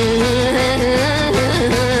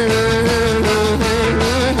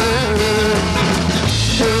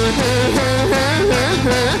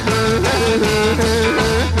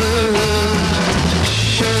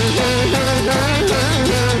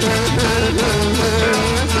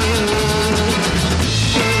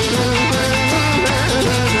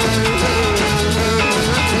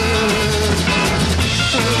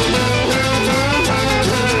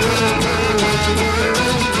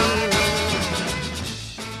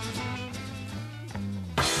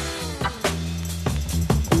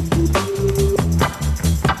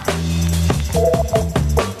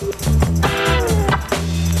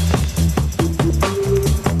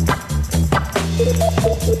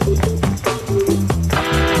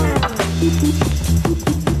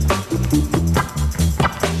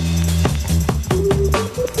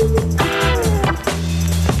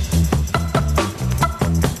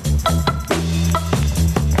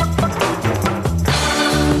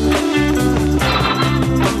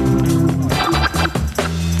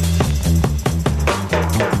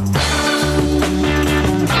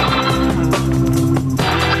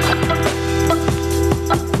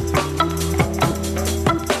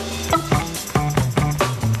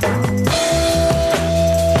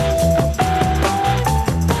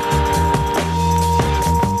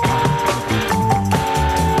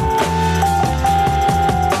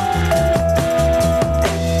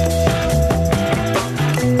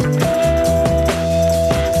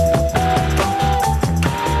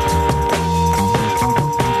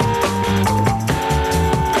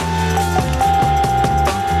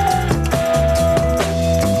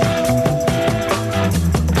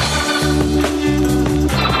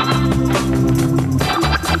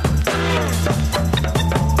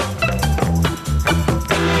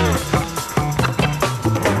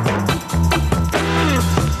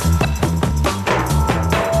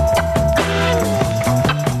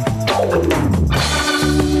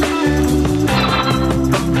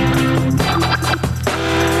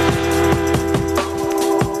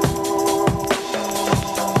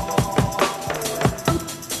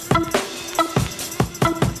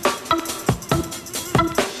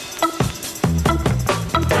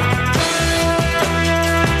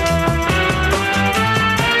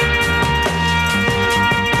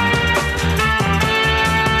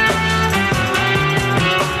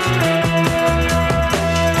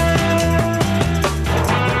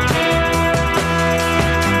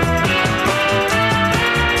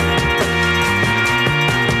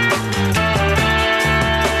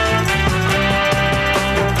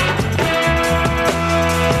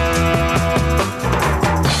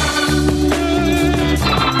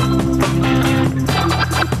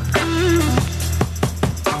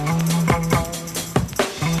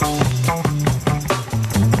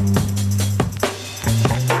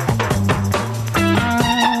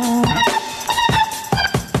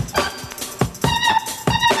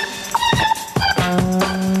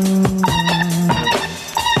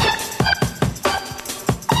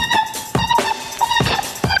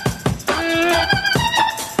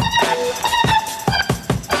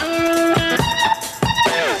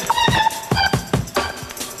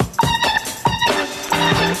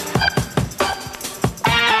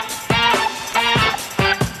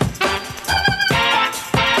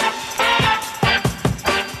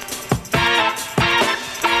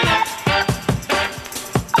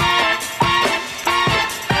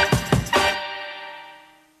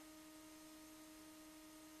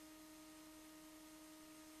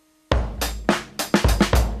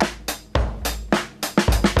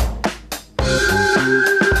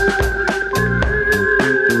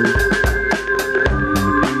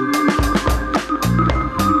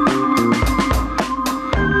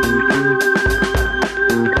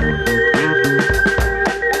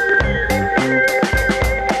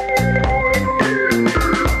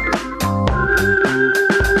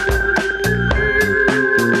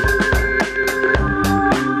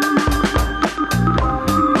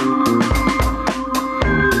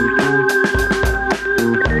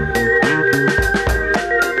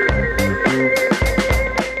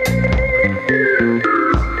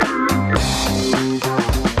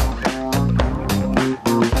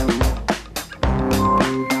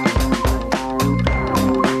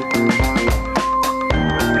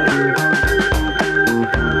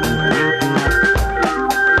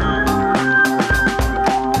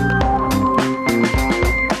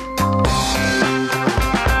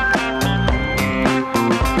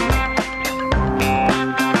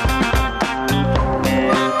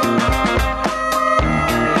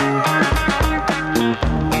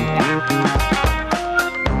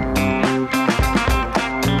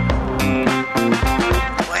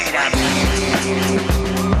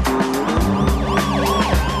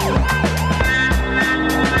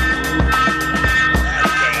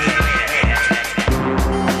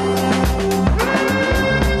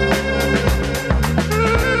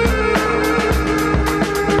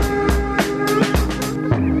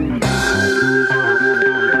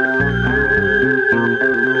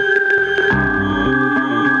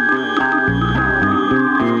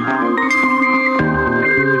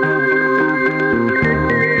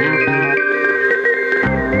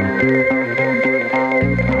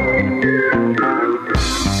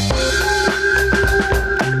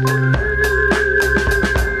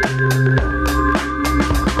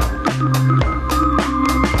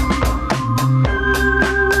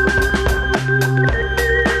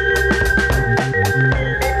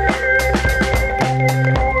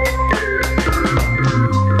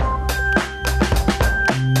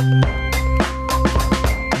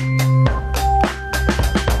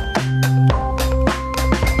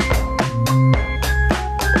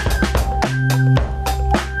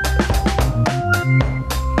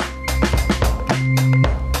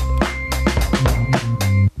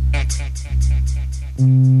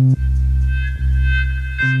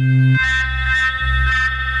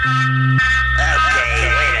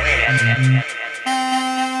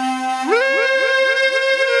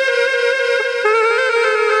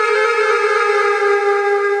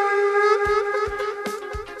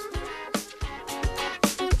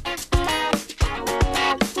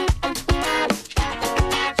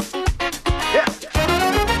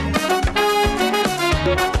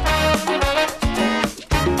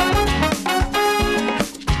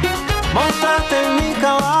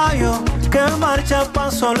 marcha a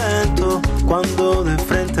paso lento, cuando de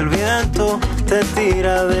frente el viento te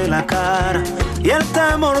tira de la cara y el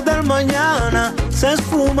temor del mañana se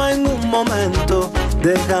esfuma en un momento,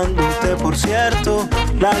 dejándote por cierto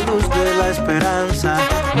la luz de la esperanza.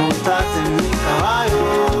 Móntate en mi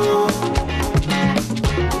caballo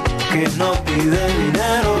que no pide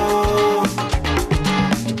dinero,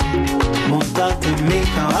 móntate en mi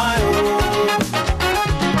caballo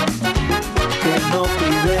que no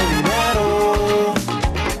pide dinero,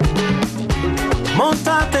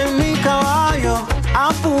 móntate en mi caballo,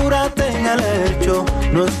 apúrate en el hecho,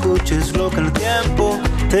 no escuches lo que el tiempo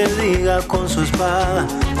te diga con su espada.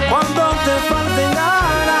 Cuando te falten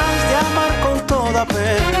ganas de amar con todo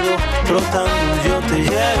apego, trotando yo te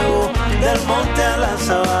llevo del monte a la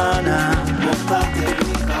sabana. Móntate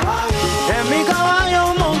en mi caballo,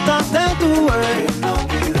 móntate tú,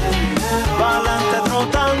 pa'lante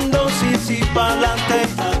trotando, sí, pa'lante.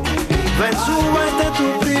 Ven, súbete tú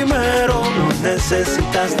primero, no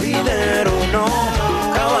necesitas dinero, no.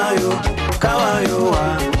 Caballo, caballo,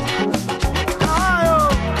 ah.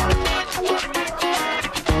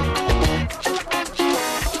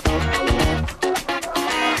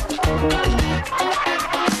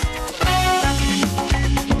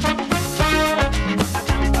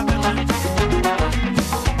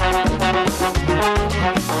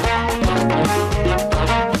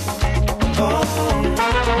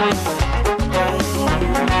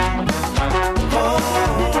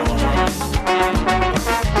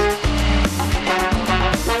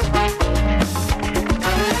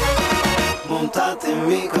 Móntate en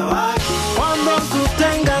mi caballo. Cuando tú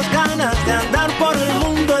tengas ganas de andar por el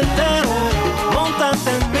mundo entero,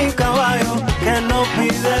 móntate en mi caballo que no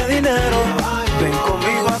pide dinero. Ven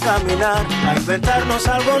conmigo a caminar, a inventarnos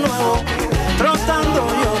algo nuevo. Trotando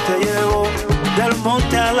yo te llevo del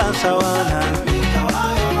monte a la sabana.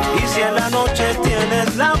 Y si en la noche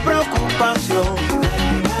tienes la preocupación,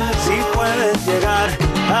 si puedes llegar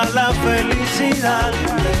a la felicidad,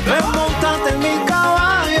 ven, móntate en mi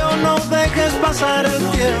caballo, no dejes pasar el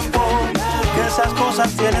tiempo, que esas cosas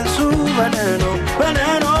tienen su veneno,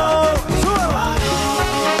 veneno.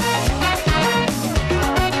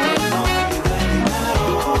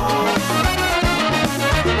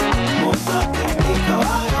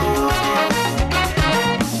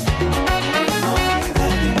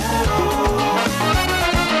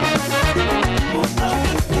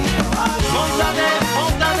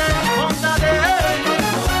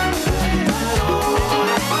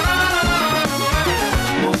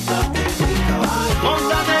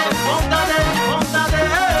 Móntate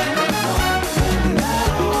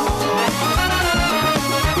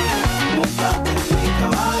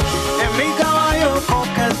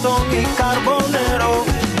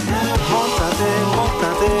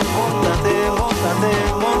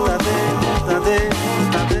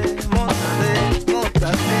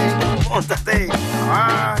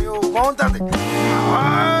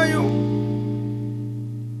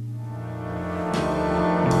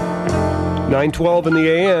 9:12 in the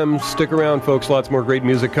AM. Stick around, folks. Lots more great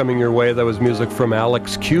music coming your way. That was music from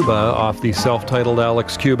Alex Cuba off the self-titled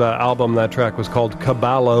Alex Cuba album. That track was called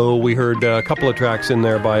Caballo. We heard a couple of tracks in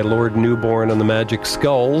there by Lord Newborn and the Magic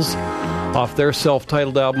Skulls. Off their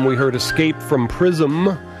self-titled album, we heard Escape from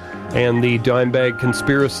Prism and the Dimebag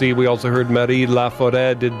Conspiracy. We also heard Marie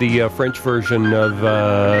Laforêt did the French version of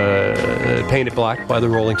Paint It Black by the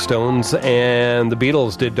Rolling Stones, and the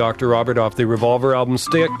Beatles did Dr. Robert off the Revolver album.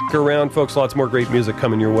 Stick around, folks. Lots more great music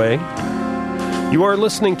coming your way. You are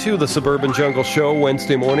listening to the Suburban Jungle Show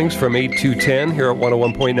Wednesday mornings from 8 to 10 here at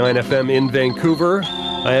 101.9 FM in Vancouver.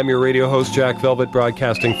 I am your radio host, Jack Velvet,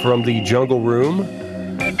 broadcasting from the Jungle Room.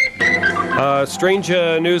 Strange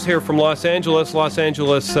news here from Los Angeles. Los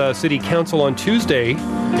Angeles City Council on Tuesday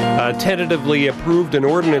tentatively approved an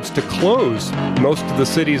ordinance to close most of the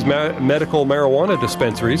city's medical marijuana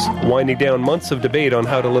dispensaries, winding down months of debate on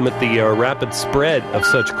how to limit the rapid spread of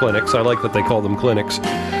such clinics. I like that they call them clinics.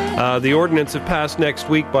 The ordinance, if passed next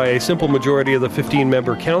week by a simple majority of the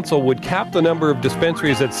 15-member council, would cap the number of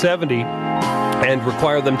dispensaries at 70 and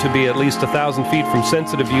require them to be at least 1,000 feet from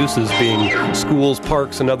sensitive uses, being schools,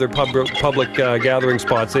 parks, and other public gathering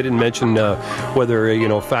spots. They didn't mention whether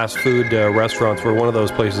fast food restaurants were one of those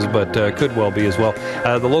places, but could well be as well.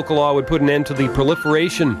 The local law would put an end to the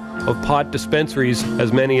proliferation of pot dispensaries.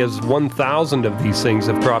 As many as 1,000 of these things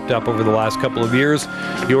have cropped up over the last couple of years.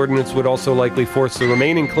 The ordinance would also likely force the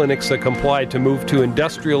remaining clinics that complied to move to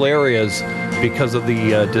industrial areas because of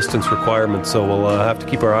the distance requirements. So we'll have to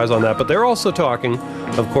keep our eyes on that. But they're also talking,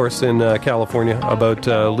 of course, in California about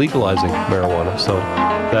legalizing marijuana. So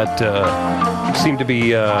that seemed to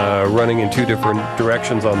be running in two different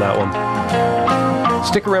directions on that one.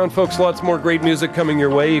 Stick around, folks. Lots more great music coming your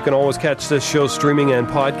way. You can always catch this show streaming and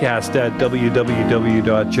podcast at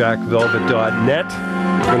www.jackvelvet.net.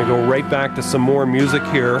 We're going to go right back to some more music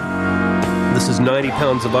here. This is 90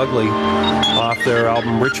 Pounds of Ugly off their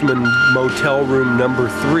album Richmond Motel Room No.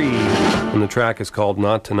 3, and the track is called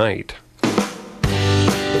Not Tonight.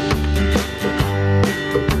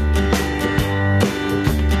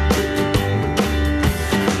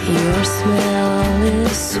 Your smell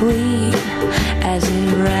is sweet as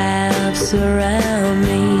it wraps around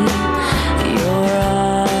me. Your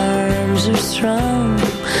arms are strong,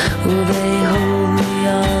 will they hold me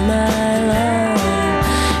all night long?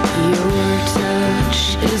 Your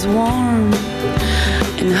touch is warm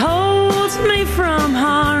and holds me from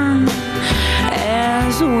harm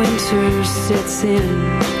as winter sets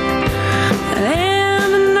in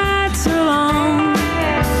and the nights are long.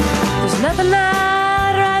 There's nothing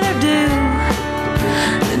I'd rather do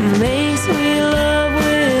than makes me love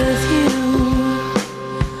with you,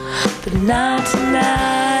 but not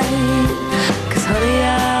tonight, 'cause honey,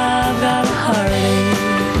 I've got a heartache.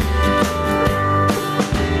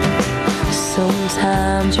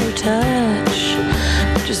 Sometimes your touch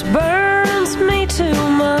just burns me too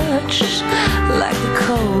much, like the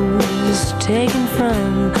coals taken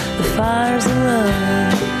from the fires of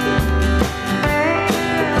love.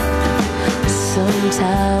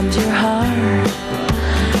 Sometimes your heart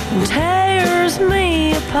tears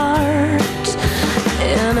me apart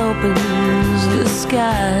and opens the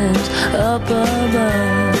skies up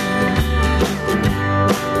above.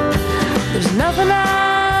 There's nothing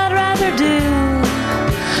I'd rather do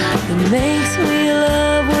than makes me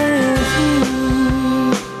love with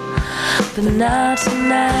you, but not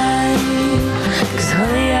tonight, 'cause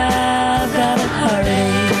honey, I've got a heartache.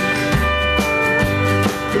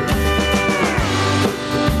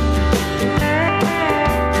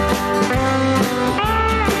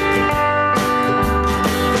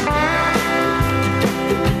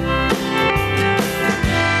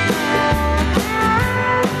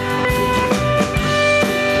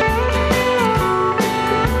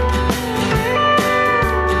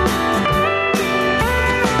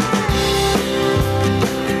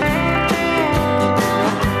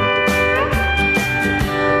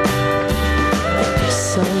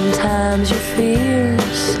 Sometimes your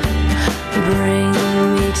fears bring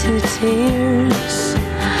me to tears,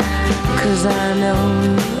 'cause I know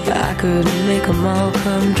I could make them all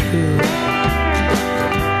come true.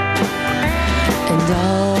 And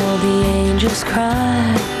all the angels cry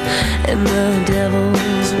and the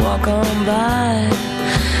devils walk on by.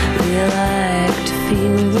 They like to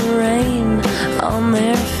feel the rain on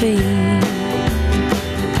their feet.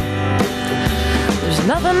 There's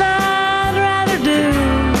nothing I'd rather do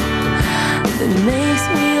that makes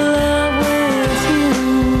me love with you,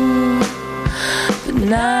 but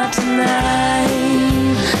not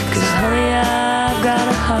tonight, 'cause honey, I've got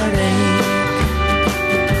a heartache.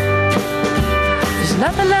 There's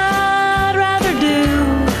nothing I'd rather do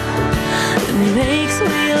that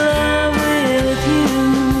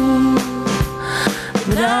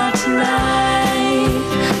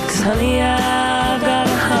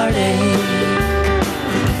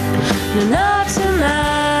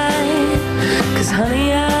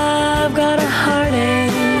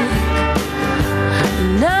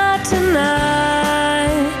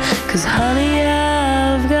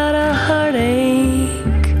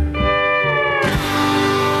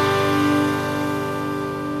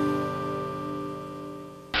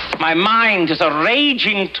My mind is a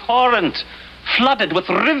raging torrent, flooded with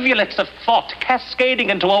rivulets of thought,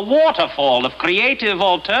 cascading into a waterfall of creative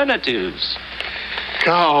alternatives.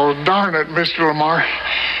 Oh, darn it, Mr. Lamar.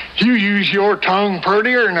 You use your tongue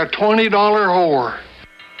prettier than a $20 whore.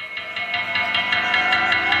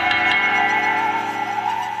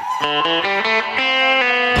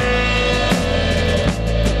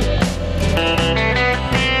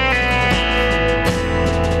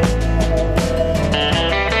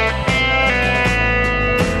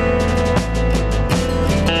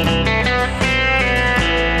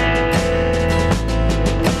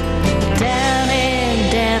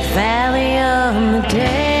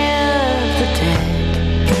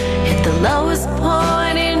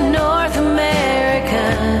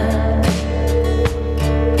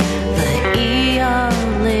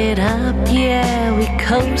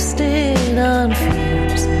 Coasted on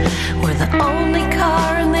fumes. We're the only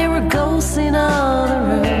car and they were ghosting all the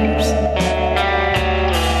rooms.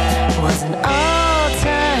 It was an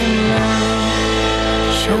all-time low.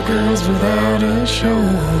 Showgirls without a show.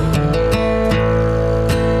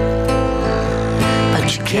 But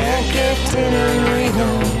you can't get dinner in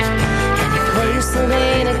Reno, any place that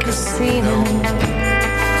ain't a casino.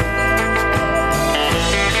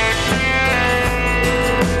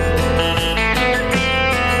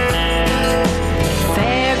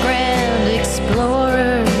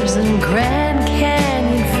 Grand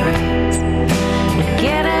Canyon friends would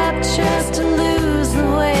get up just to lose the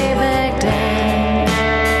way back down,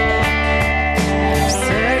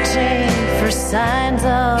 searching for signs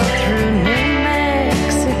all through New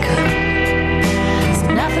Mexico. There's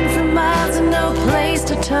nothing for miles and no place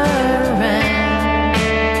to turn around.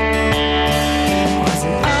 It was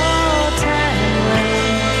an all-time low.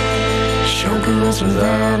 Showgirls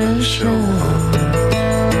without a show.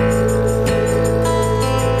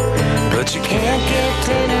 But you can't get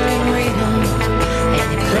dinner in Reno,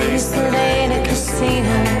 any place that ain't a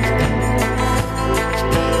casino.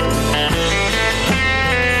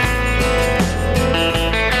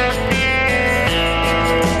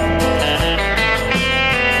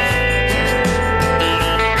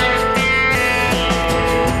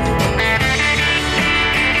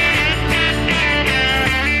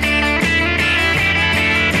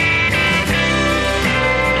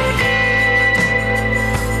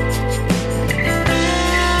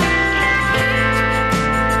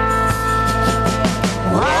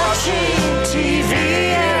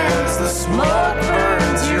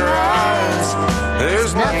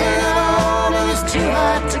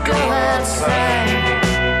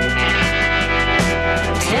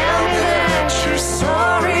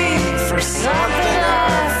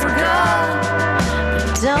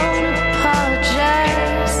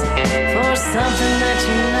 Something that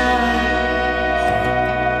you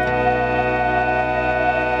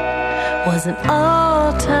know was an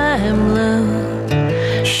all-time low.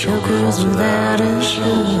 Showgirls without a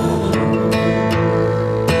show.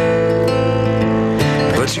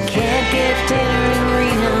 But you can't get dinner in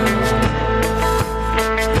Reno,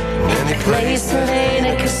 any place that ain't a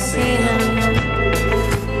casino.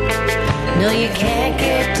 No, you can't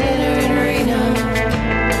get dinner in Reno,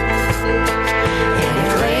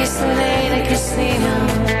 that ain't a casino.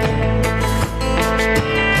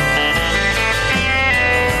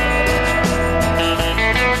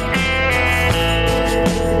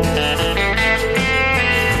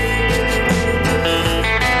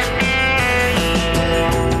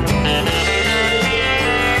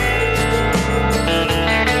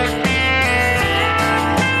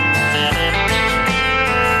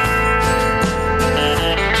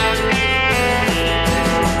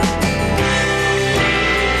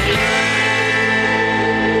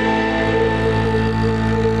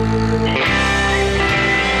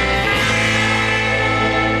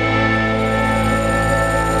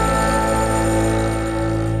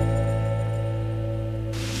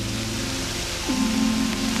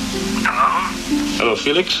 Hello,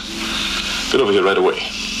 Felix. Get over here right away.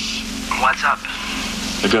 What's up?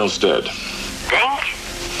 The girl's dead. Think?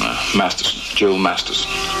 Masterson, Jill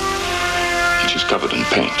Masterson. And she's covered in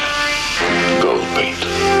paint. Gold paint.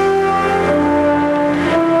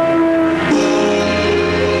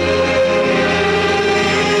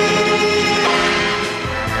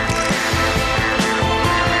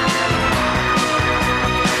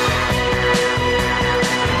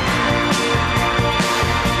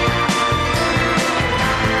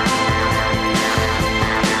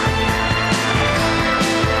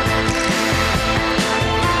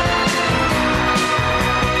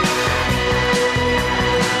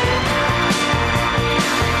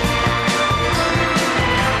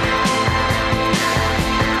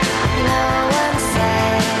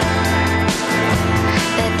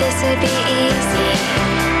 would be easy.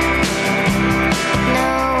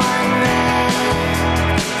 No one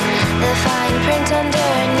read the fine print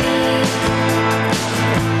underneath.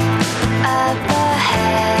 Up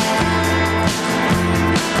ahead,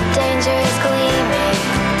 danger is gleaming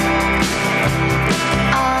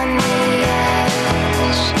on the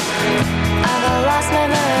edge of a lost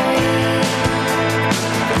memory.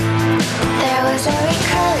 There was a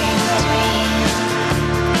recurring dream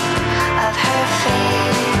of her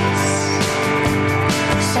face,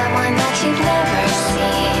 someone that you've never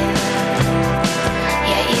seen,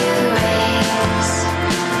 yet you race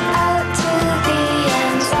out to the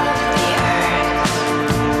ends of the earth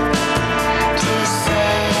to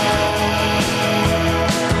save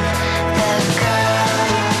the girl.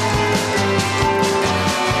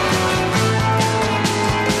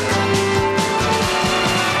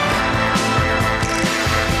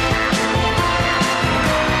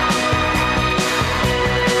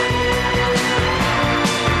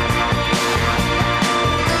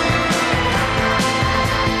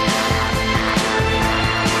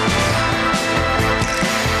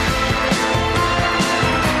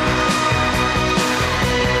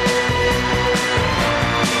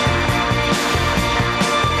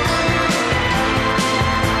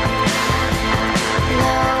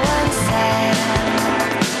 No one said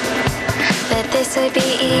that this would be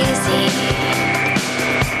easy.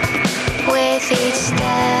 With each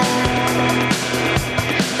step,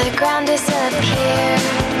 the ground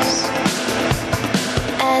disappears,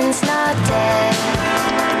 and's not dead,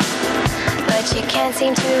 but you can't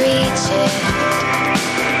seem to reach it.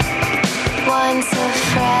 Once a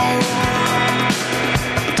friend,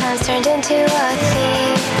 time's turned into a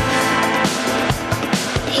thief.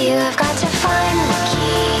 You have got to find the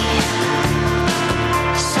key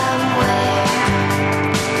somewhere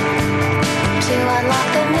to unlock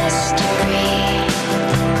the mystery.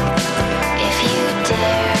 If you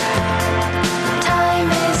dare, time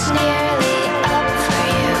is nearly up for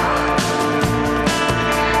you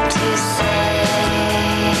to save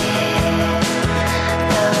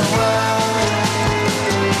the world.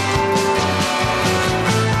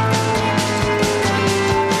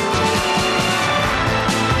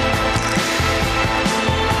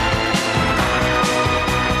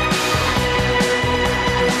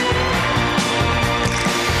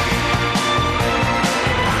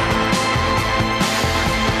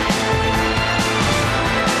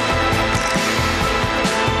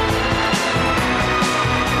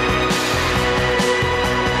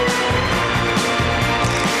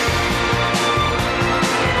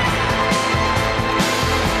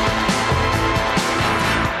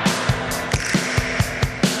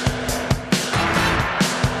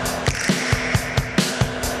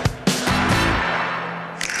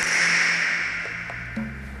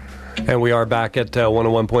 And we are back at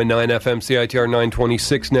 101.9 FM CITR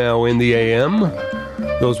 926 now in the AM.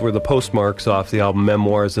 Those were the postmarks off the album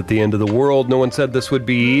Memoirs at the End of the World. No one said this would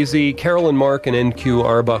be easy. Carolyn Mark and NQ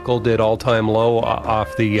Arbuckle did All Time Low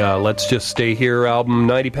off the Let's Just Stay Here album.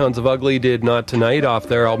 90 Pounds of Ugly did Not Tonight off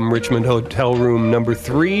their album Richmond Hotel Room No.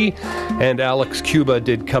 3. And Alex Cuba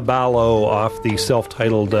did Caballo off the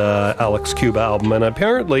self-titled Alex Cuba album. And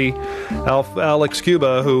apparently Alex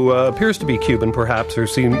Cuba, who appears to be Cuban perhaps, or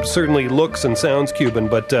certainly looks and sounds Cuban,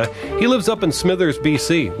 but he lives up in Smithers,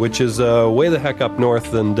 BC, which is way the heck up north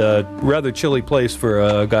and rather chilly place for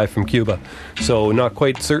a guy from Cuba. So not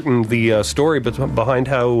quite certain the story behind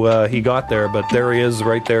how he got there, but there he is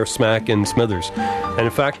right there smack in Smithers. And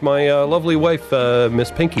in fact, my lovely wife,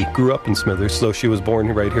 Miss Pinky, grew up in Smithers, though she was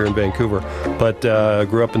born right here in Vancouver, but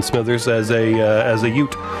grew up in Smithers as a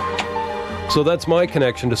Ute. So that's my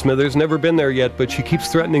connection to Smithers. Never been there yet, but she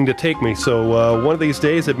keeps threatening to take me. So one of these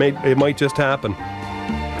days it might just happen.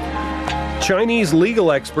 Chinese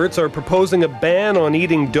legal experts are proposing a ban on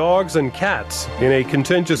eating dogs and cats in a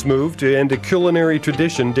contentious move to end a culinary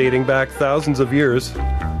tradition dating back thousands of years.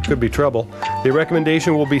 Could be trouble. The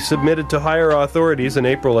recommendation will be submitted to higher authorities in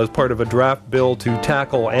April as part of a draft bill to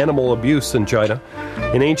tackle animal abuse in China.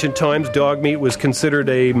 In ancient times, dog meat was considered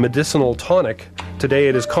a medicinal tonic. Today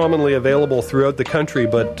it is commonly available throughout the country,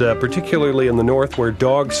 but particularly in the north where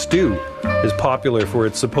dog stew is popular for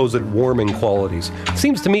its supposed warming qualities.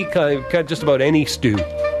 Seems to me just about any stew,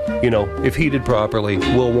 if heated properly,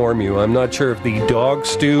 will warm you. I'm not sure if the dog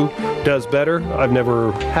stew does better. I've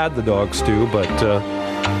never had the dog stew, but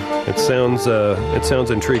it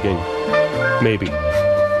sounds intriguing. Maybe.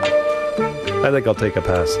 I think I'll take a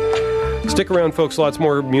pass. Stick around, folks. Lots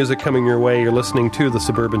more music coming your way. You're listening to The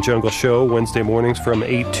Suburban Jungle Show, Wednesday mornings from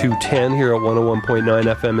 8 to 10 here at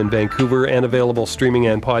 101.9 FM in Vancouver, and available streaming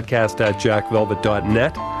and podcast at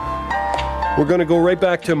jackvelvet.net. We're going to go right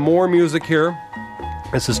back to more music here.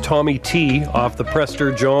 This is Tommy T off the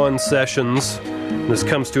Prester John Sessions. This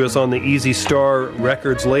comes to us on the Easy Star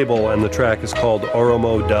Records label, and the track is called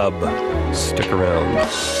Oromo Dub. Stick around.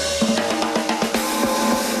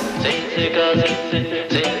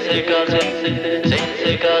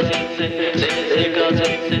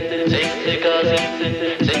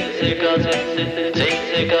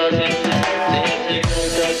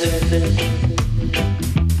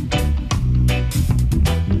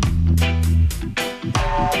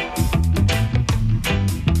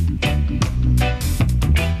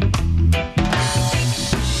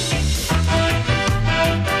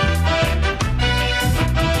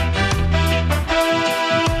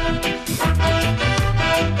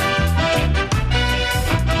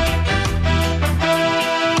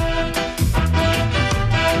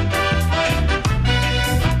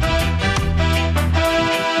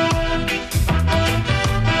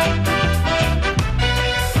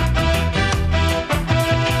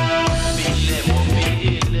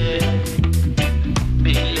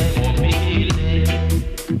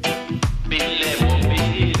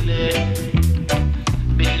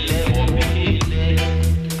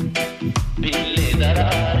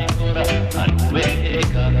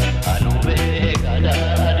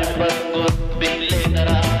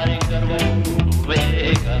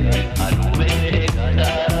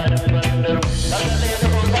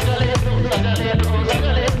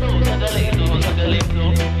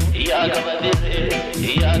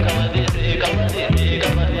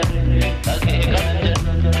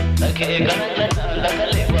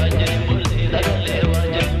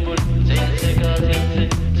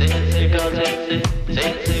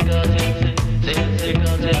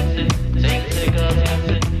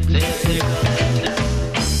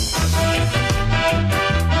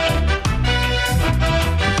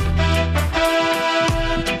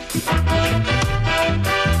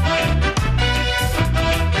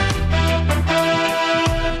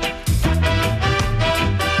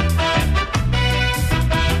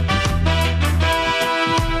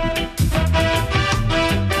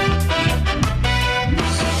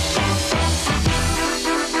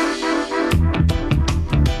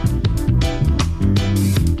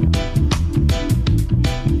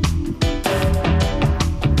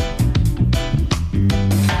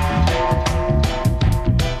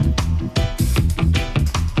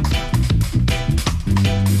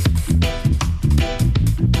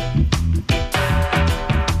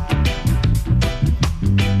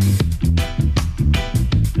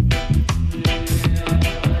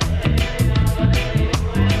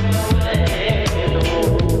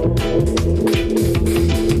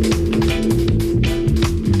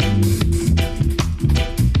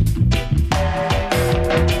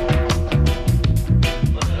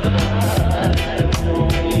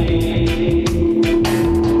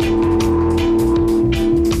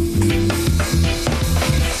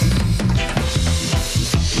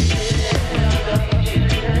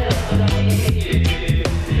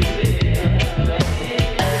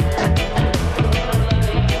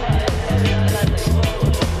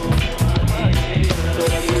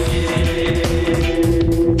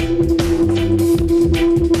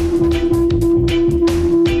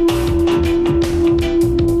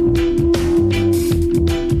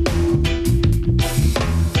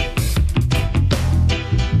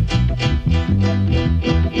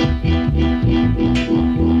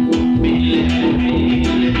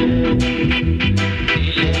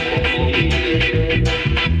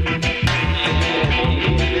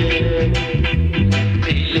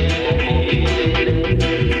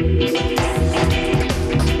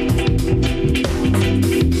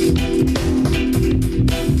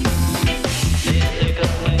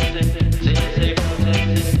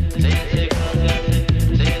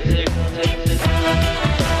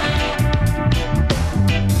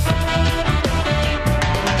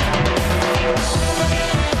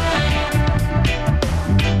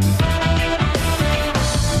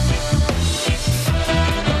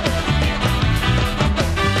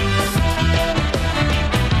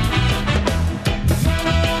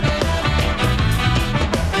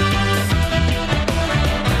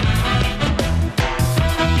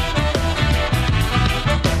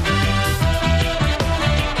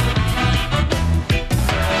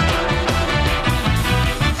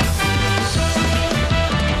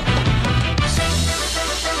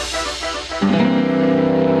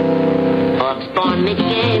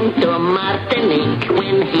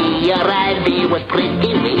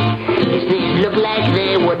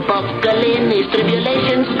 buckle in, his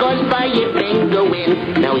tribulations caused by a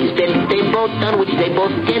penguin. Now he's built a boat on which they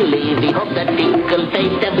both can live. We hope that Tinkle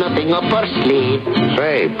Face has nothing up her sleeve.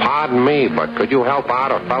 Say, pardon me, but could you help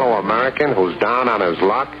out a fellow American who's down on his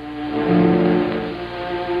luck?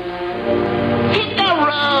 Hit the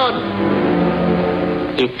road!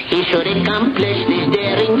 If he should accomplish this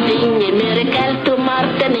daring thing, a miracle to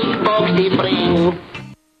Martinique folks he bring.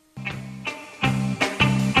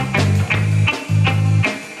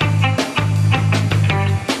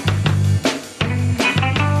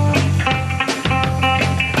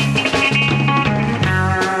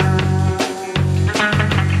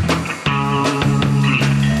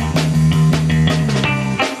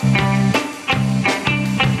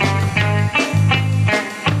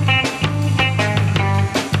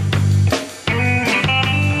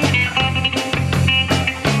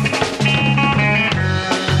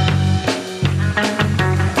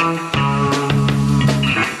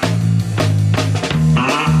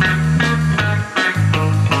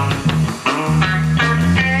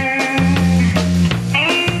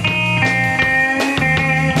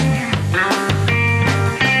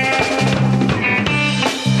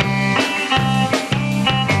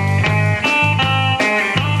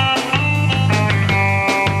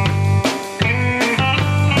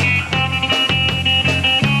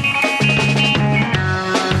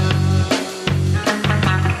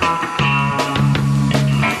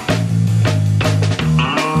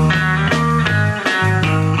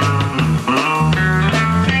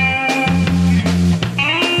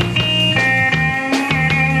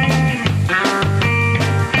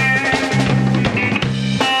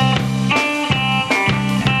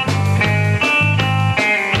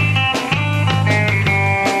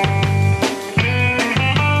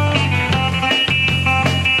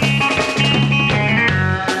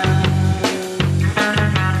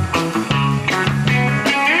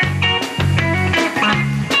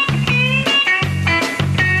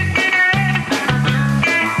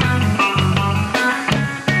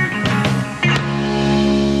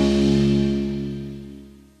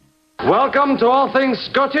 Welcome to All Things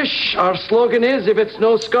Scottish. Our slogan is, if it's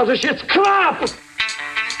no Scottish, it's crap!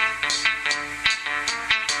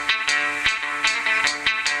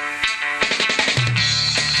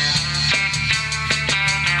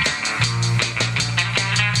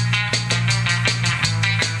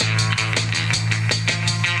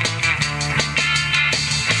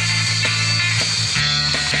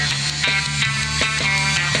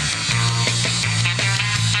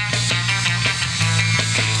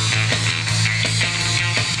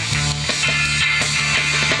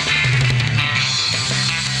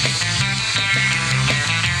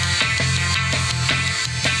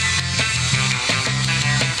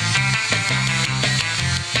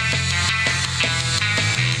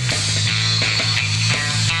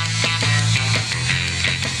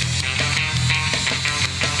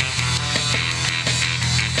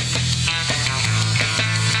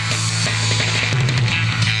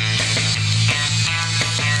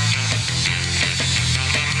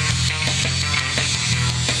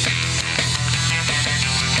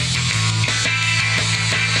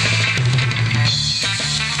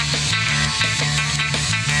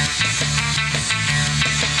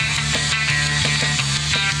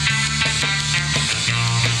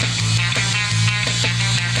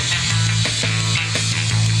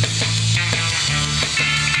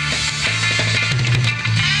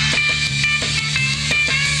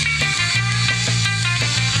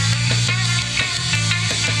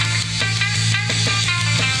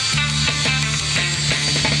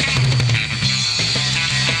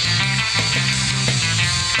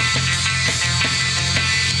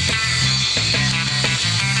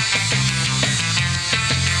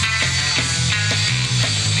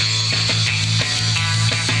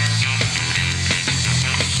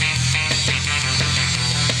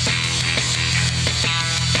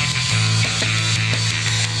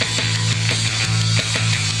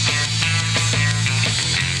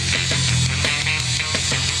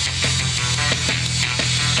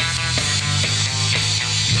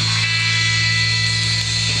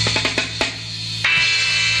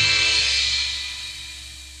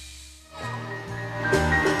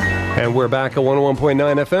 And we're back at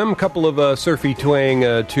 101.9 FM. A couple of surfy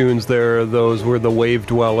twang tunes there. Those were the Wave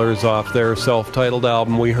Dwellers off their self-titled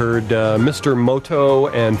album. We heard Mr. Moto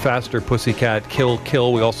and Faster Pussycat Kill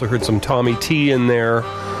Kill. We also heard some Tommy T in there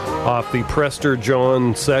off the Prester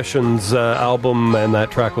John Sessions album, and that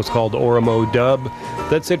track was called Oramo Dub.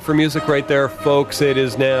 That's it for music right there, folks. It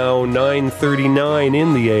is now 9:39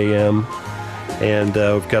 in the AM, and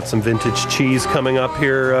we've got some vintage cheese coming up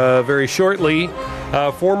here very shortly.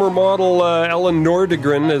 Former model Ellen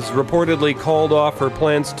Nordegren has reportedly called off her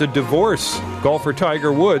plans to divorce golfer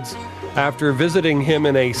Tiger Woods after visiting him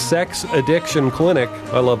in a sex addiction clinic.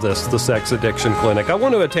 I love this, the sex addiction clinic. I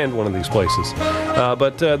want to attend one of these places.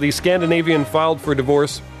 But the Scandinavian filed for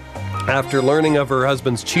divorce after learning of her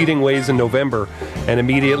husband's cheating ways in November and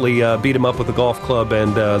immediately beat him up with a golf club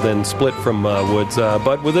and then split from Woods.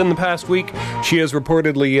 But within the past week, she has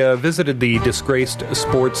reportedly visited the disgraced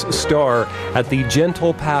sports star at the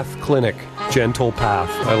Gentle Path Clinic. Gentle Path.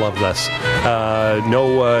 I love this.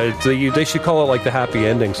 They should call it like the Happy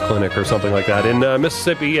Endings Clinic or something like that. In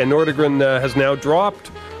Mississippi, and Nordegren has now dropped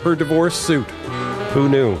her divorce suit. Who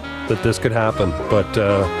knew that this could happen? But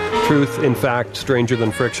truth, in fact, stranger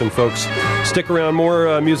than friction, folks. Stick around,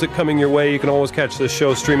 more music coming your way. You can always catch this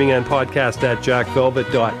show streaming and podcast at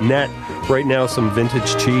jackvelvet.net. Right now, some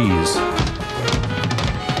vintage cheese.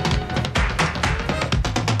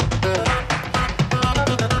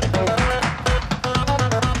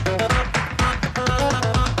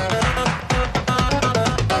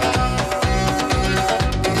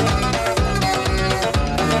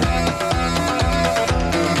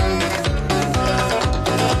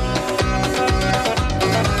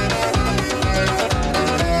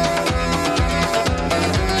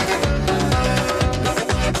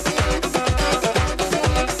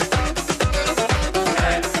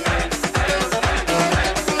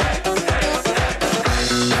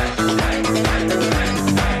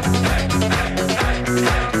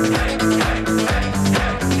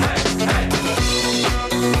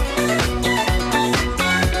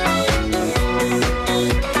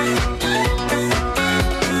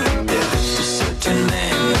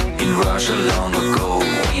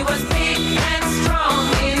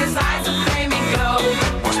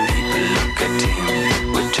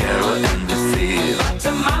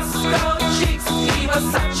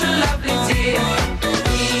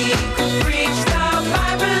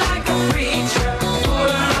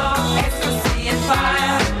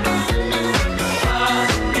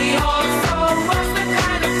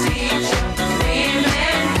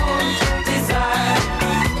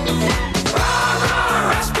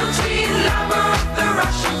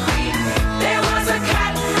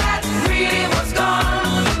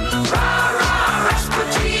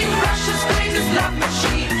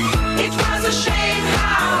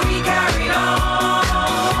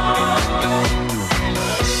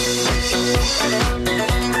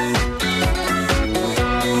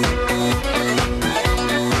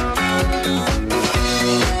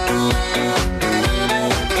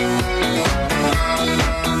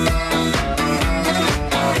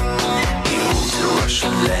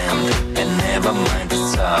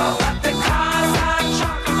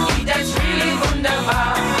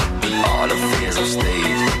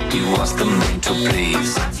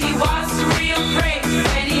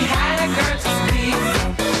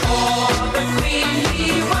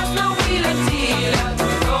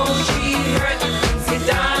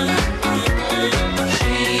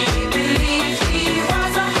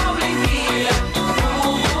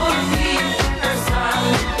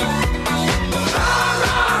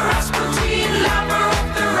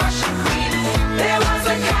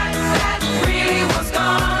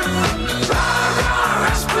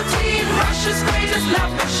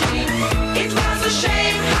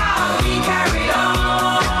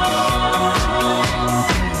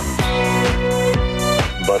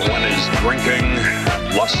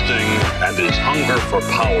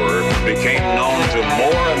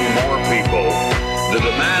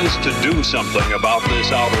 Something about this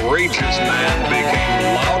outrageous man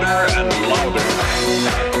became louder and louder.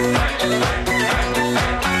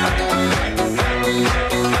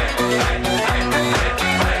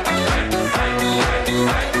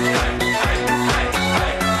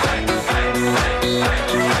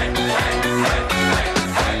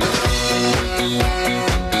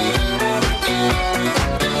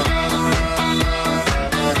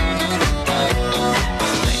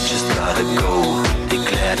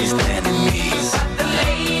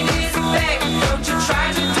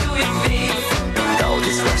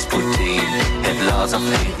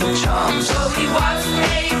 So he was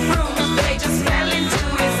a bruise, they just fell into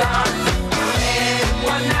his arms. And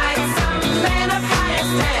one night some men of higher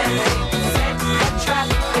standing set a trap,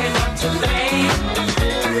 they're not to blame.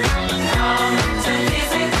 Come to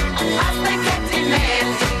visit us, they kept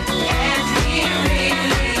demanding, and he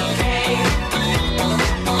really came.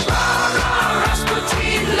 Rah-rah,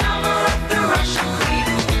 Rasputin, lover of the Russian queen.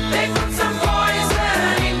 They put some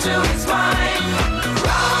poison into his wine.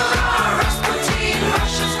 Rah-rah, Rasputin,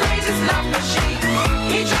 Russia's greatest love machine.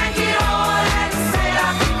 He drank it all and said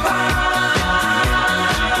I'll be fine.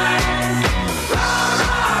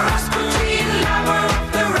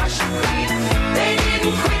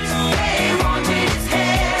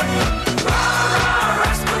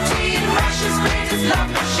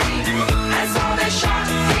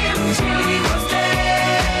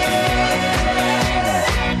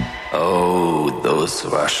 the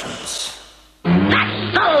Russians.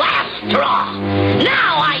 That's the last straw.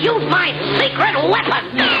 Now I use my secret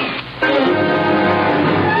weapon.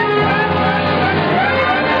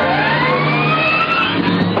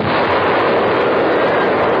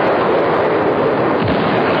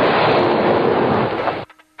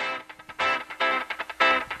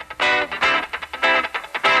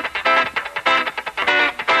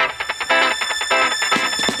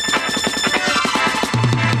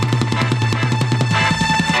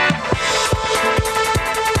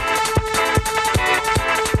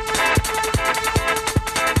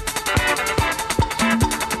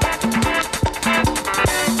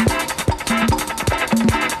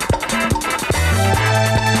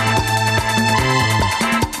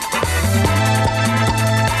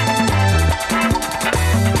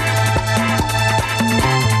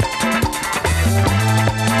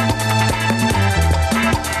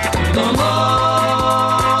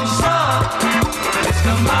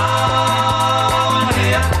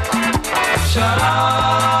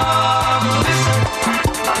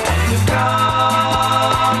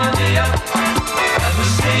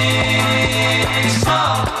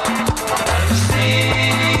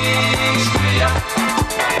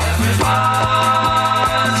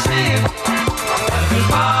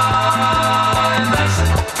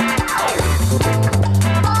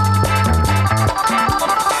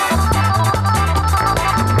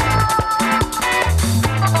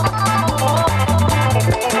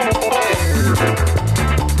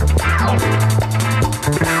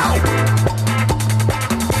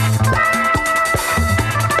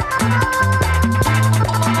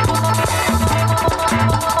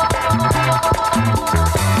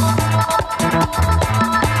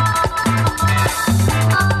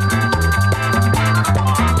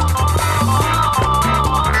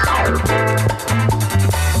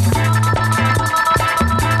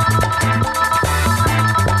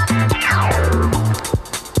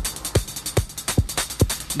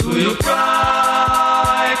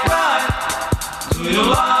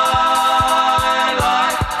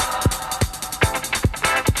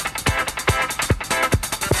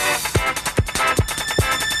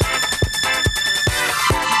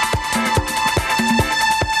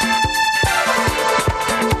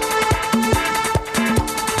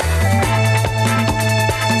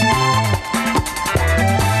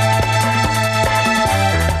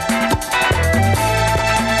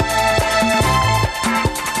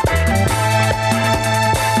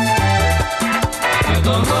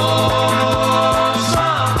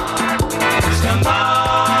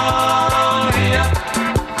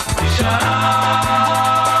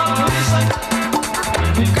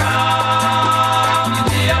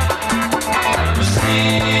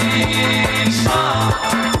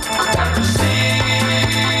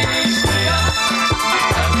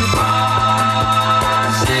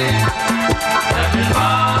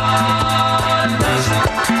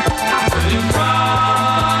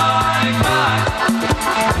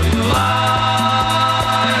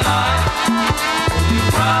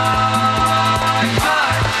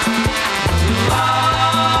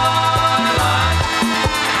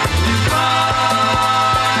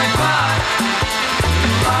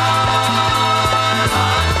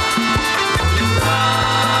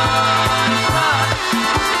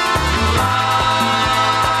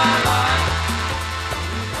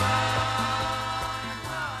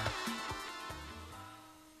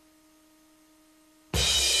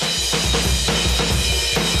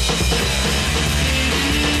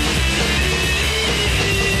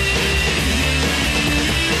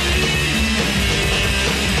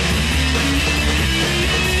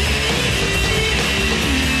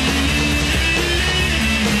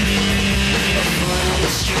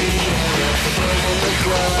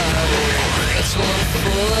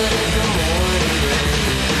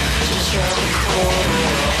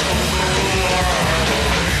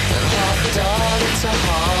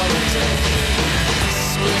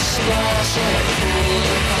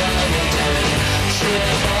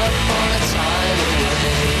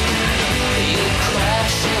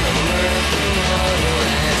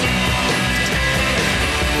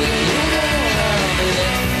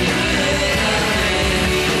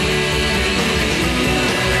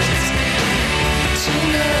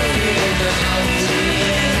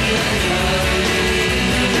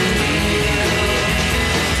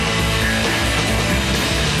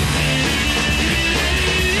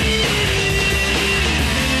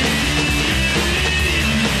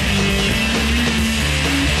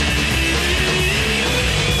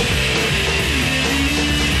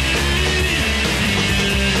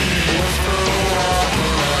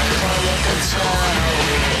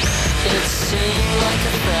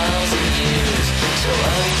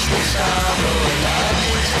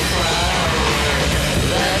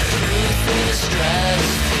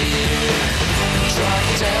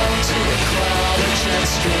 that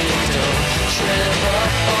street. Don't trip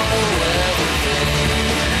up on a weather vane.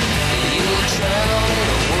 You'll drown in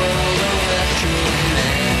a world of recompense.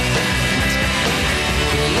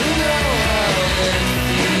 You know how it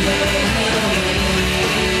feels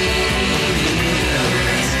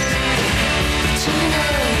to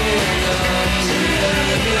know you're not, to know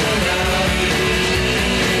you're not me.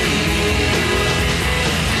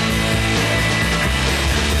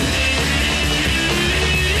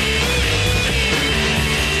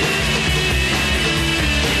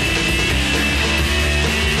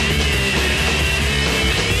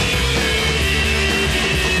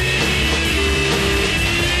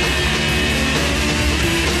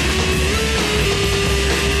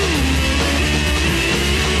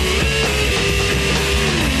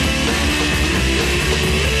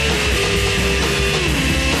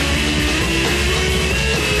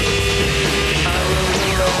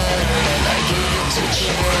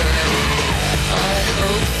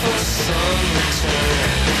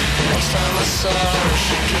 Next time I saw her,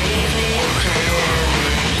 she gave me a hand,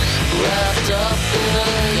 wrapped up in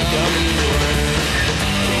a gummy worm.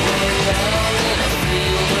 Run around in a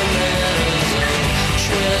field of meadows,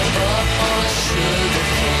 trip up on a sugar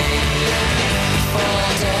cane, fall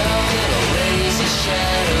down in a lazy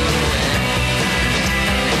shadow.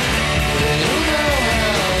 And you know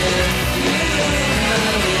how it feels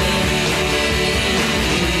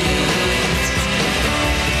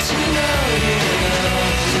to know you're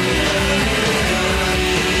not, to know you're not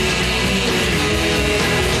me.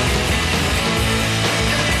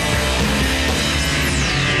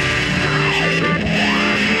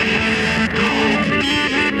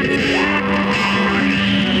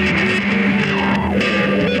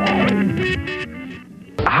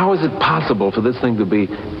 How is it possible for this thing to be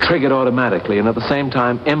triggered automatically and at the same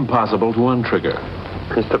time impossible to untrigger?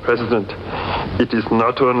 Mr. President, it is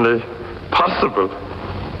not only possible,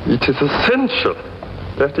 it is essential.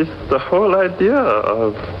 That is the whole idea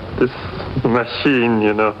of this machine,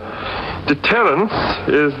 you know. Deterrence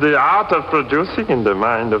is the art of producing in the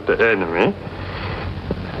mind of the enemy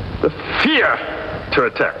the fear to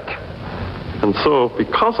attack. And so,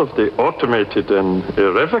 because of the automated and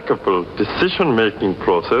irrevocable decision-making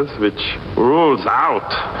process which rules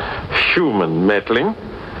out human meddling,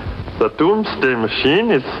 the doomsday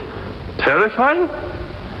machine is terrifying,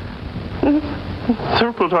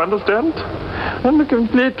 simple to understand, and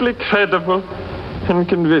completely credible and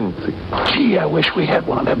convincing. Gee, I wish we had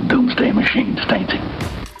one of them doomsday machines, don't you?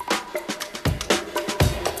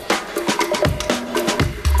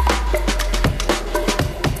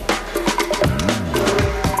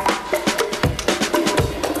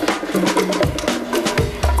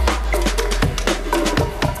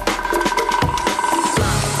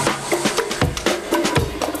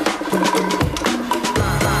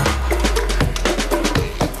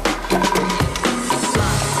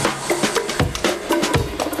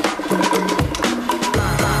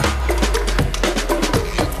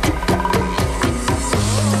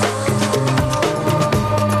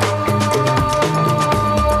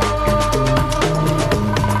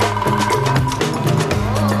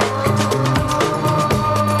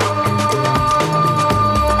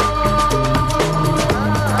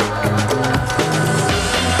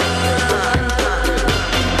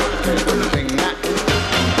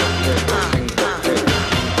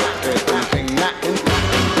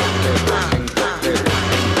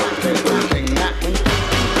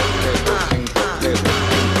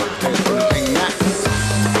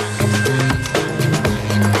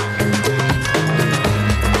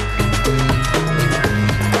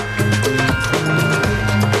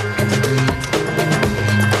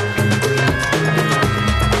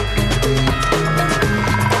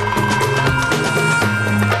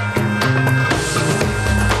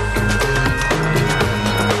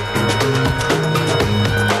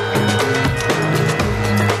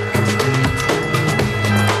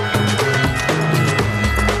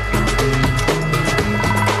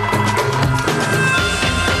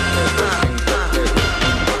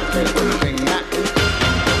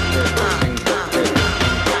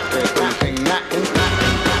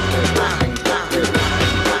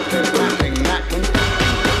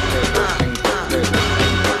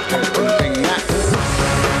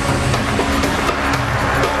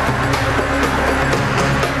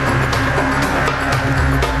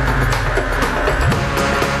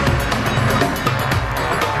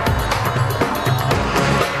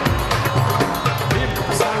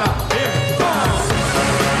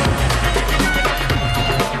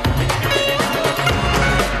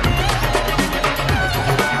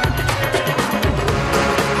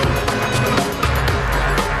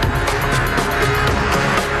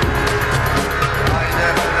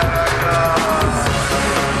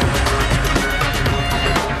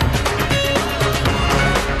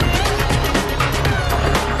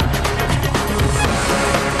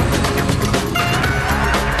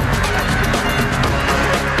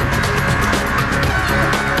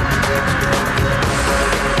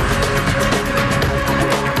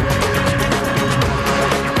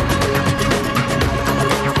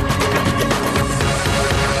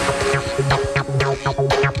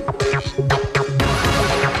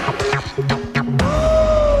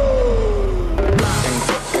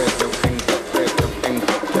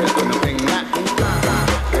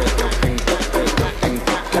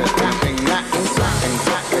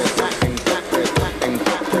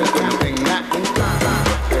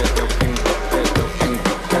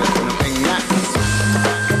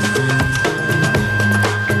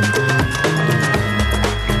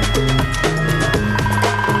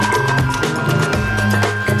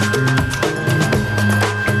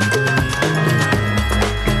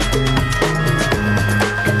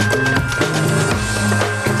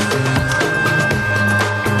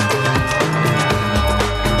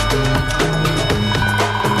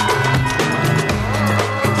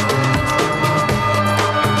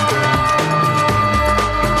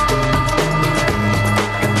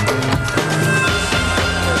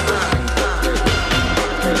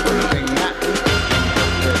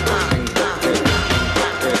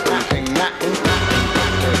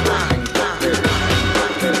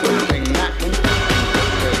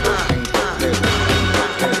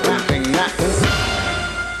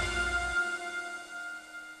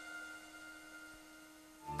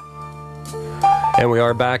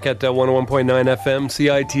 are back at 101.9 FM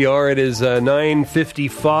CITR. It is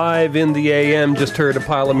 9:55 in the AM. Just heard a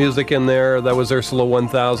pile of music in there. That was Ursula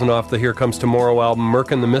 1000 off the Here Comes Tomorrow album.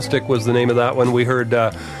 Merkin the Mystic was the name of that one. We heard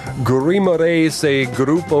Grimores e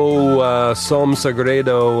Grupo Som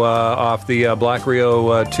Sagredo off the Black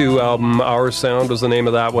Rio 2 album. Our Sound was the name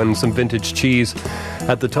of that one. Some vintage cheese.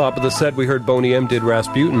 At the top of the set, we heard Boney M did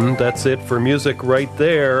Rasputin. That's it for music right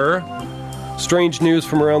there. Strange news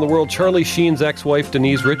from around the world. Charlie Sheen's ex-wife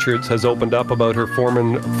Denise Richards has opened up about her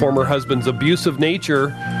former husband's abusive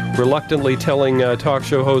nature, reluctantly telling talk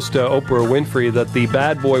show host Oprah Winfrey that the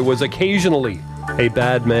bad boy was occasionally a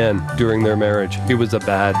bad man during their marriage. He was a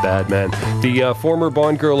bad man. The former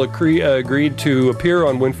Bond girl agreed to appear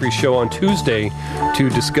on Winfrey's show on Tuesday to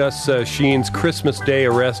discuss Sheen's Christmas Day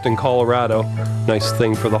arrest in Colorado. Nice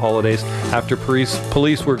thing for the holidays. After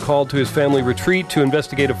police were called to his family retreat to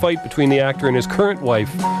investigate a fight between the actor and his current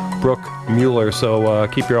wife, Brooke Mueller. So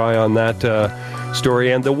keep your eye on that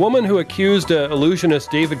story. And the woman who accused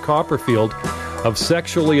illusionist David Copperfield of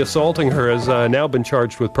sexually assaulting her has now been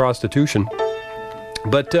charged with prostitution.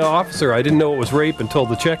 But, officer, I didn't know it was rape until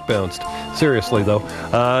the check bounced. Seriously, though.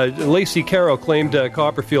 Lacey Carroll claimed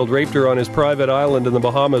Copperfield raped her on his private island in the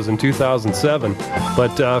Bahamas in 2007.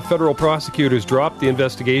 But federal prosecutors dropped the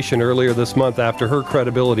investigation earlier this month after her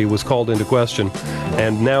credibility was called into question.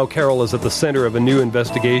 And now Carroll is at the center of a new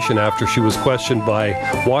investigation after she was questioned by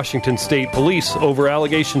Washington State Police over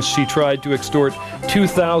allegations she tried to extort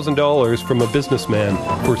 $2,000 from a businessman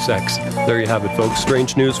for sex. There you have it, folks.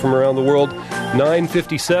 Strange news from around the world.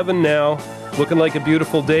 9:57 now. Looking like a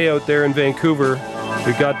beautiful day out there in Vancouver.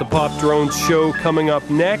 We've got the Pop Drones show coming up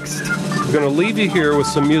next. We're going to leave you here with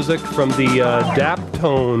some music from the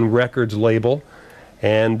Daptone Records label.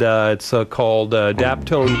 And it's called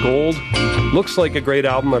Daptone Gold. Looks like a great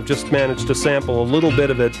album. I've just managed to sample a little bit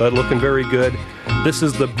of it, but looking very good. This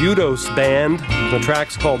is the Budos Band. The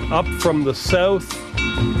track's called Up From the South.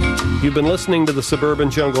 You've been listening to the Suburban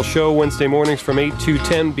Jungle Show Wednesday mornings from 8 to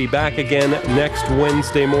 10. Be back again next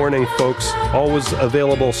Wednesday morning, folks. Always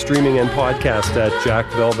available streaming and podcast at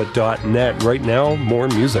jackvelvet.net. Right now, more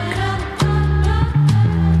music.